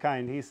was so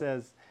kind, he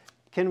says,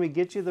 "Can we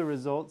get you the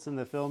results in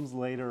the films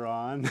later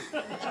on?"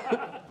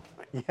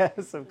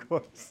 Yes, of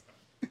course.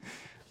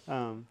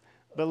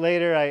 But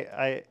later,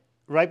 I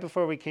right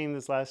before we came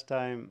this last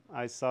time,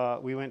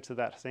 we went to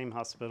that same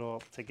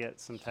hospital to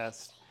get some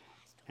tests.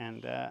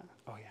 And,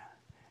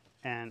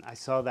 and I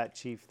saw that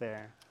chief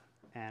there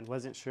and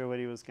wasn't sure what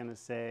he was going to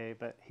say,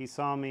 but he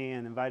saw me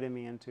and invited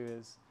me into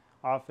his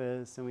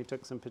office, and we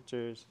took some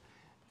pictures.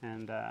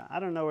 And I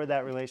don't know where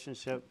that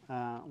relationship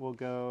will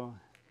go.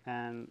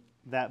 And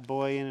that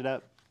boy ended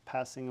up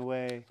passing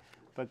away,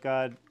 but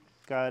God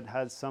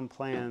had some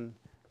plan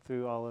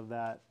through all of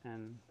that.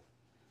 And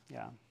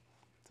yeah,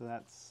 so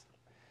that's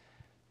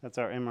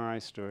our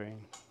MRI story.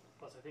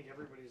 Plus, I think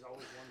everybody's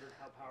always wondered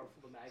how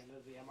powerful the magnet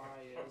of the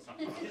MRI is.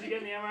 Did you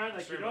get in the MRI?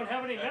 Like, you don't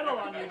have any metal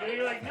on you, do you?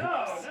 You're like,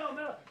 no.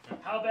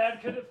 How bad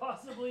could it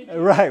possibly be?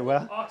 Right,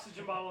 well.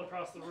 Oxygen bottle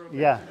across the room.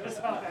 Yeah, That's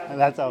how bad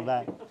that's all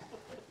bad.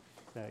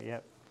 So,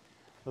 yep.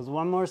 There's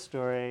one more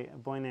story, a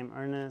boy named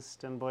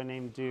Ernest and a boy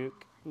named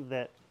Duke,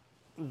 that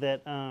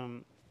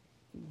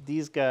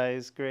these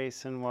guys,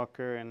 Grace and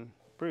Walker and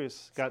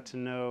Bruce, got to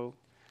know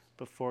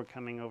before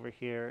coming over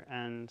here.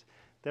 And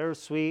they were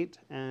sweet,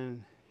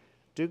 and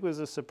Duke was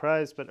a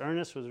surprise, but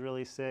Ernest was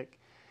really sick.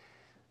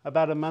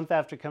 About a month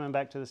after coming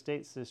back to the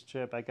States this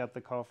trip, I got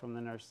the call from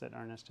the nurse that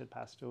Ernest had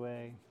passed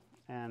away,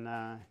 and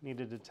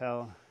needed to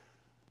tell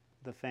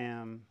the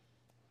fam.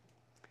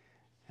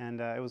 And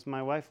it was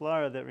my wife,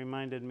 Laura, that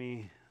reminded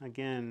me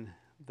again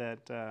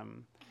that,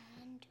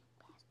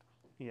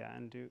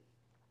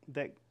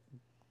 that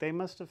they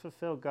must have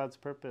fulfilled God's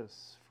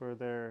purpose for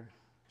their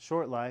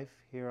short life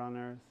here on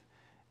earth,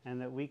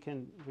 and that we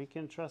can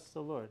trust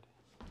the Lord.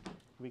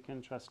 We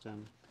can trust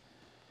Him.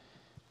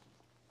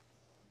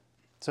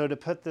 So to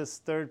put this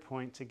third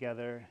point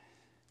together,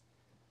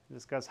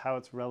 discuss how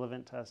it's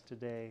relevant to us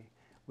today,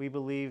 we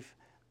believe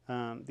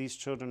these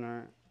children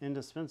are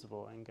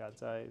indispensable in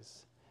God's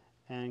eyes.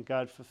 And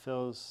God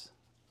fulfills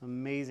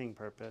amazing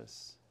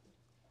purpose.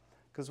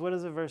 Because what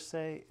does the verse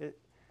say?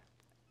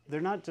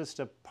 They're not just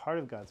a part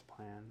of God's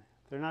plan.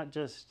 They're not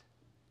just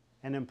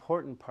an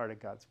important part of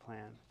God's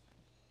plan.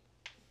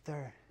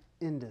 They're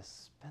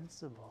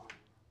indispensable.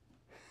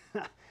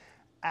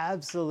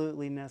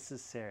 Absolutely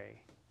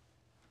necessary.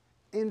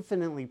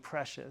 Infinitely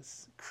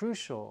precious,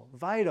 crucial,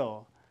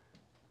 vital,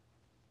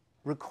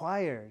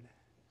 required.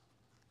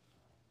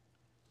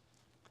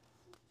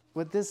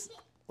 What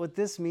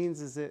this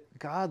means is that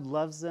God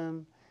loves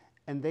them,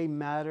 and they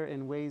matter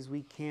in ways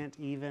we can't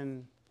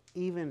even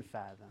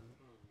fathom.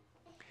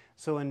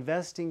 So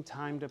investing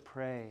time to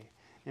pray,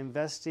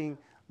 investing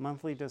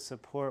monthly to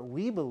support,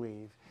 we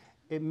believe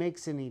it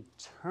makes an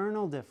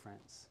eternal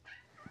difference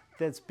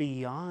that's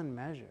beyond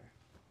measure.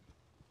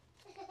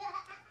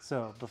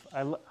 So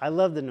I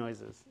love the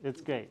noises. It's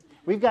great.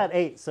 We've got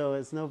 8, so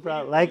it's no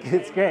problem.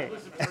 It's great.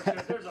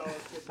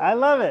 I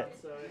love it.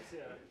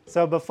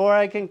 So before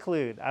I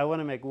conclude, I want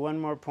to make one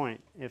more point,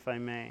 if I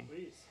may.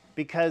 Please.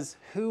 Because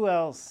who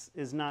else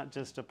is not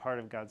just a part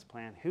of God's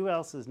plan? Who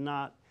else is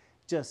not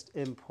just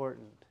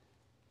important?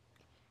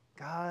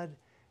 God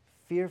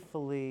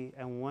fearfully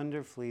and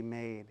wonderfully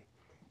made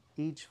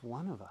each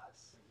one of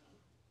us.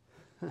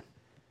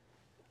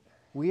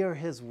 We are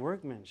His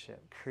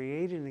workmanship,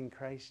 created in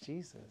Christ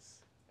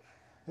Jesus.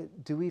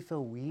 Do we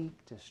feel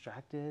weak,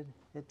 distracted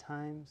at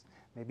times?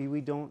 Maybe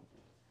we don't.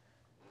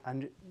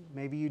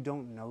 Maybe you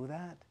don't know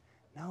that.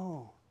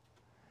 No,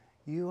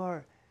 you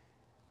are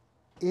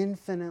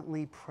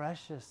infinitely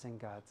precious in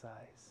God's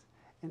eyes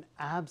and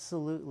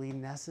absolutely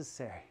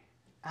necessary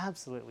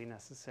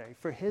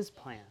for His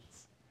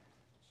plans.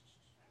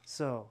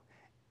 So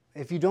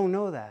if you don't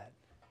know that,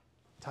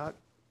 talk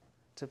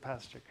to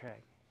Pastor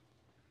Craig,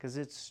 because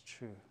it's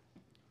true.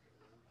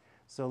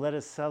 So let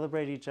us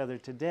celebrate each other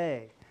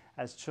today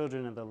as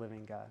children of the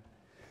living God.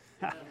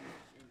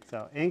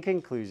 So in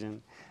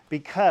conclusion,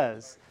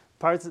 because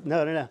in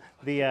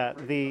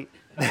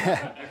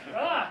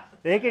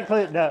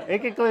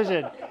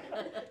conclusion,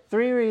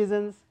 3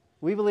 reasons.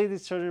 We believe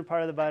these children are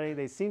part of the body.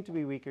 They seem to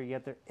be weaker,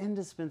 yet they're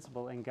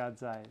indispensable in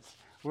God's eyes.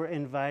 We're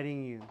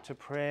inviting you to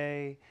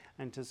pray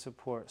and to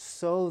support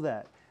so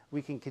that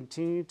we can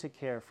continue to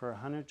care for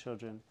 100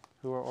 children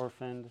who are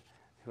orphaned,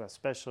 who have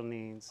special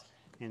needs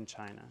in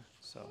China.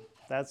 So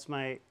that's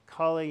my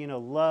calling.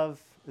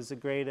 Love is the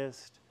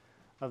greatest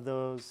of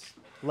those.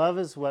 Love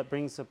is what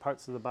brings the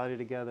parts of the body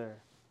together.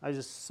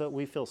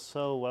 We feel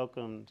so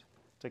welcomed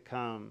to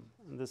come.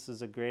 And this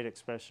is a great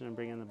expression of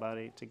bringing the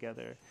body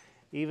together.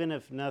 Even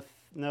if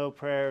no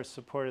prayer or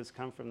support has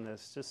come from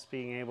this, just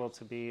being able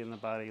to be in the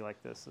body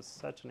like this is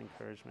such an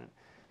encouragement.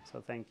 So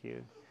thank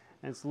you.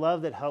 And it's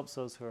love that helps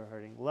those who are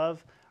hurting.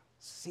 Love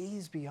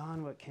sees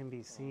beyond what can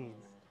be seen.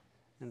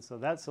 And so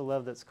that's the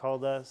love that's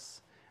called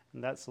us,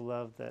 and that's the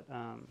love that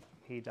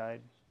he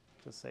died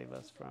to save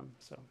us from.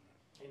 So,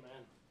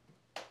 Amen.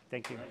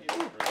 Thank you.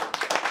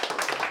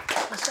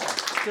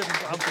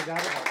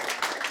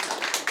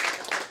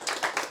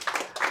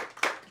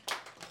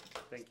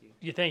 Thank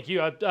you. Thank you.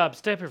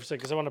 Step here for a second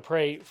because I want to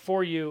pray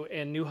for you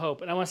and New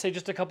Hope. And I want to say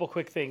just a couple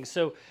quick things.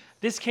 So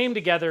this came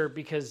together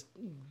because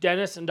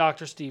Dennis and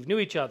Dr. Steve knew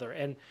each other.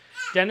 And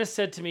Dennis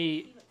said to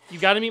me, "You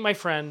got to meet my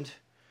friend.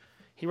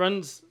 He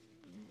runs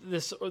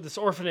this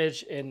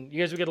orphanage, and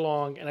you guys would get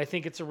along. And I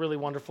think it's a really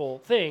wonderful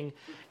thing."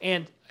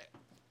 And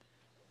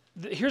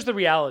here's the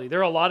reality. There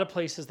are a lot of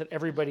places that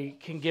everybody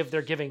can give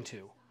their giving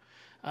to.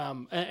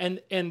 And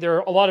there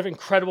are a lot of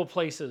incredible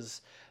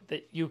places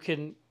that you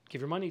can give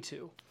your money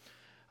to.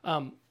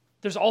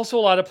 There's also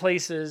a lot of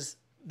places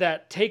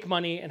that take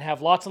money and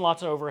have lots and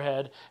lots of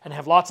overhead and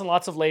have lots and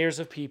lots of layers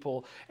of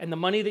people, and the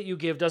money that you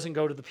give doesn't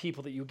go to the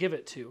people that you give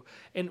it to.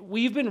 And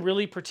we've been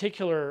really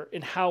particular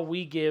in how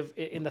we give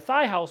in the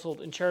Thai household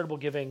in charitable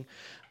giving,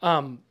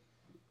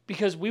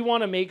 because we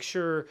want to make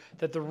sure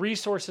that the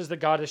resources that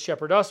God has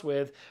shepherded us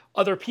with,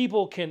 other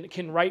people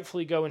can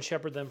rightfully go and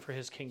shepherd them for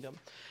his kingdom.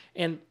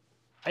 And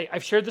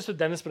I've shared this with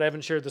Dennis, but I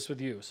haven't shared this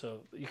with you,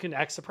 so you can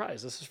act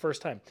surprised. This is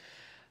first time.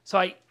 So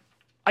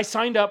I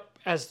signed up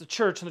as the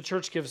church, and the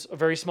church gives a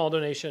very small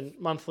donation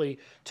monthly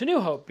to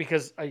New Hope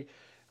because I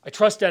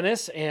trust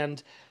Dennis,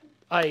 and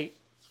I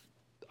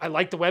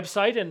like the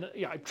website, and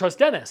I trust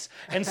Dennis.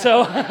 And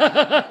so,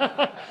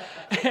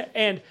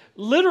 and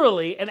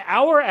literally an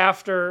hour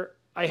after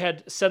I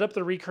had set up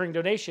the recurring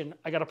donation,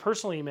 I got a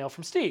personal email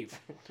from Steve.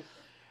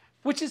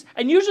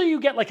 And usually you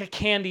get like a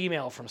canned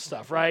email from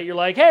stuff, right? You're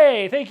like,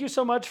 "Hey, thank you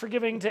so much for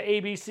giving to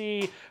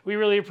ABC. We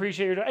really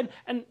appreciate it."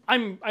 And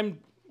I'm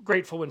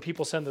grateful when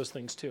people send those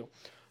things too.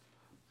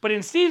 But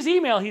in Steve's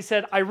email, he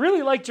said, "I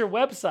really liked your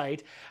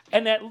website,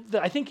 and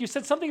I think you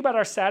said something about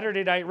our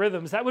Saturday night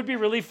rhythms. That would be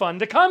really fun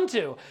to come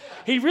to."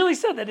 He really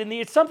said that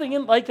it's something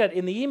like that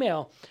in the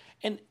email.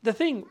 And the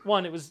thing,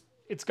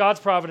 it's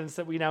God's providence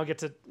that we now get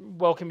to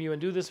welcome you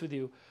and do this with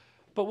you.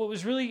 But what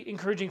was really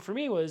encouraging for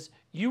me was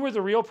you were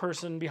the real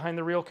person behind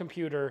the real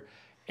computer,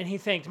 and he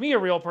thanked me, a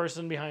real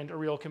person behind a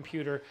real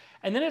computer.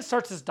 And then it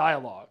starts this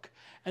dialogue.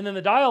 And then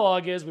the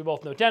dialogue is, we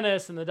both know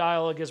Dennis, and the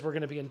dialogue is, we're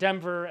going to be in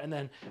Denver. And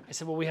then I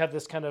said, well, we have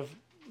this kind of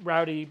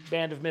rowdy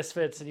band of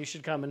misfits, and you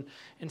should come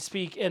and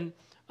speak. And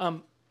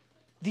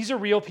these are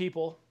real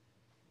people.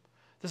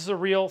 This is a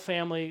real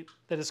family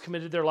that has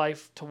committed their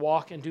life to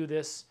walk and do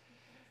this.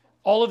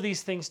 All of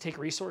these things take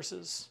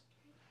resources.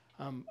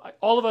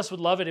 All of us would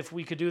love it if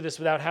we could do this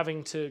without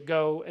having to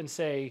go and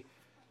say,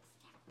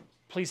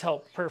 "Please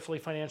help prayerfully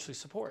financially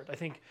support." I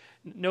think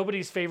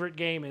nobody's favorite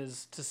game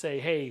is to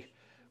say, "Hey,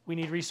 we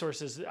need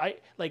resources."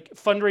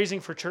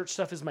 Fundraising for church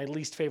stuff is my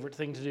least favorite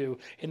thing to do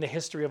in the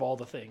history of all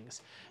the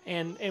things.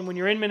 And when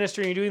you're in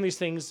ministry and you're doing these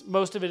things,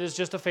 most of it is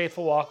just a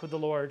faithful walk with the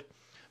Lord.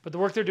 But the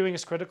work they're doing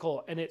is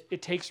critical, and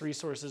it takes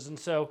resources. And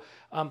so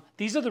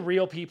these are the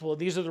real people.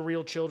 These are the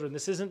real children.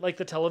 This isn't like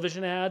the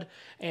television ad,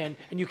 and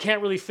you can't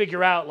really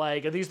figure out,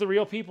 are these the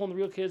real people and the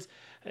real kids?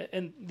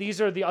 And these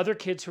are the other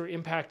kids who are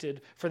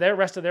impacted for the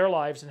rest of their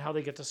lives and how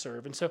they get to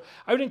serve. And so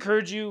I would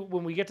encourage you,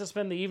 when we get to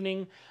spend the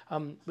evening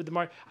with the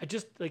Martin, I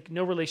just,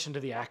 no relation to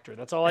the actor.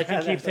 That's all I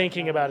can keep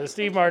thinking about is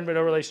Steve Martin, but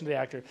no relation to the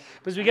actor.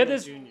 But as we get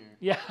this... Junior.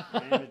 Yeah. I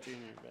am a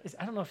junior. But.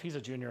 I don't know if he's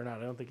a junior or not.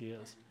 I don't think he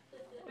is.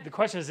 The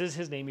question is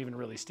his name even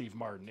really Steve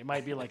Martin? It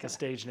might be like a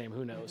stage name,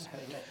 who knows?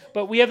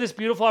 But we have this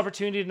beautiful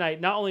opportunity tonight,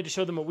 not only to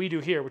show them what we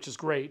do here, which is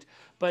great,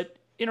 but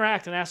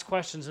interact and ask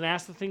questions and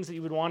ask the things that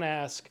you would want to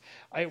ask.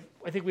 I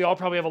think we all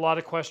probably have a lot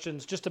of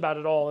questions just about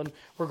it all, and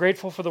we're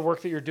grateful for the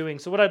work that you're doing.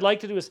 So what I'd like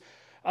to do is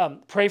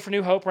pray for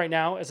New Hope right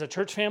now as a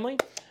church family.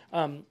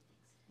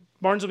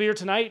 Martins will be here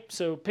tonight,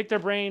 so pick their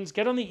brains,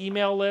 get on the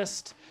email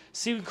list,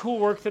 see the cool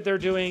work that they're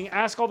doing,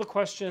 ask all the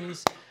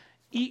questions.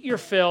 Eat your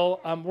fill.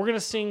 We're going to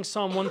sing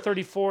Psalm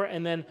 134,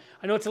 and then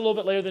I know it's a little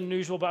bit later than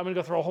usual, but I'm going to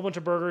go through a whole bunch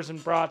of burgers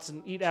and brats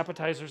and eat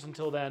appetizers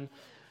until then.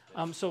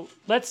 So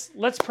let's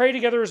pray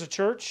together as a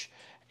church,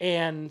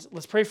 and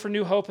let's pray for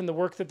New Hope and the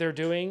work that they're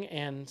doing,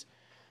 and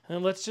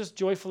then let's just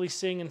joyfully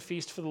sing and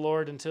feast for the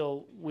Lord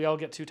until we all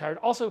get too tired.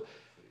 Also,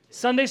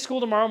 Sunday school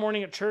tomorrow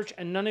morning at church,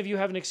 and none of you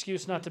have an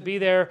excuse not to be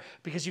there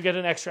because you get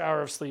an extra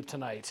hour of sleep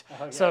tonight.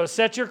 Oh, yeah. So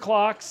set your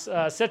clocks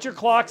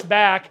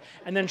back,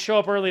 and then show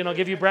up early, and I'll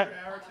give you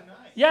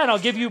and I'll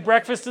give you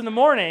breakfast in the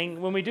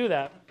morning when we do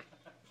that.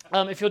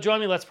 If you'll join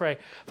me, let's pray.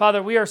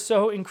 Father, we are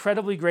so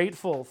incredibly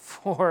grateful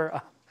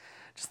for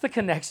just the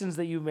connections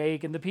that you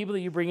make and the people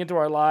that you bring into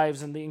our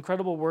lives and the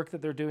incredible work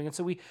that they're doing. And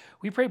so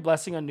we pray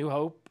blessing on New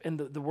Hope and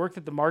the work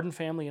that the Martin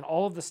family and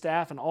all of the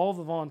staff and all of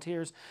the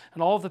volunteers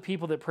and all of the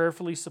people that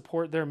prayerfully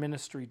support their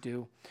ministry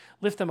do.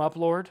 Lift them up,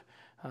 Lord.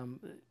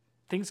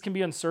 Things can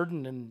be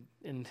uncertain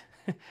and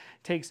it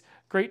takes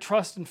great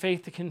trust and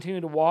faith to continue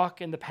to walk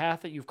in the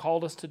path that you've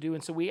called us to do.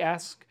 And so we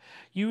ask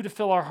you to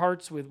fill our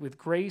hearts with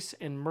grace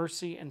and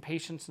mercy and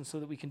patience, and so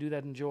that we can do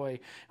that in joy.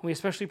 And we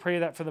especially pray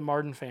that for the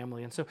Martin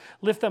family. And so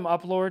lift them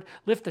up, Lord.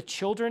 Lift the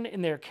children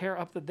in their care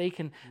up, that they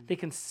can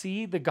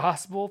see the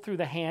gospel through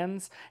the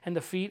hands and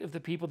the feet of the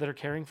people that are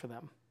caring for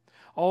them.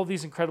 All of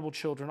these incredible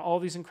children, all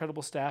of these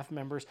incredible staff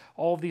members,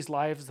 all of these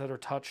lives that are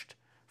touched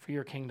for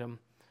your kingdom.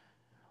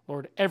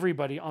 Lord,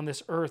 everybody on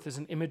this earth is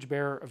an image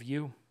bearer of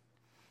you.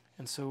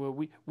 And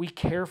so we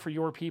care for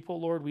your people,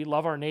 Lord. We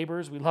love our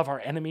neighbors. We love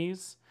our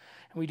enemies.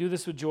 And we do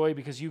this with joy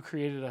because you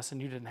created us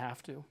and you didn't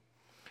have to.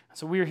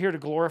 So we are here to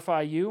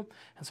glorify you.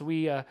 And so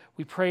we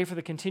pray for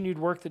the continued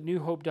work that New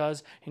Hope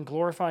does in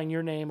glorifying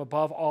your name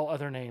above all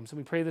other names. And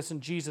we pray this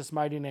in Jesus'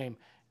 mighty name.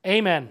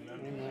 Amen.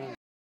 Amen.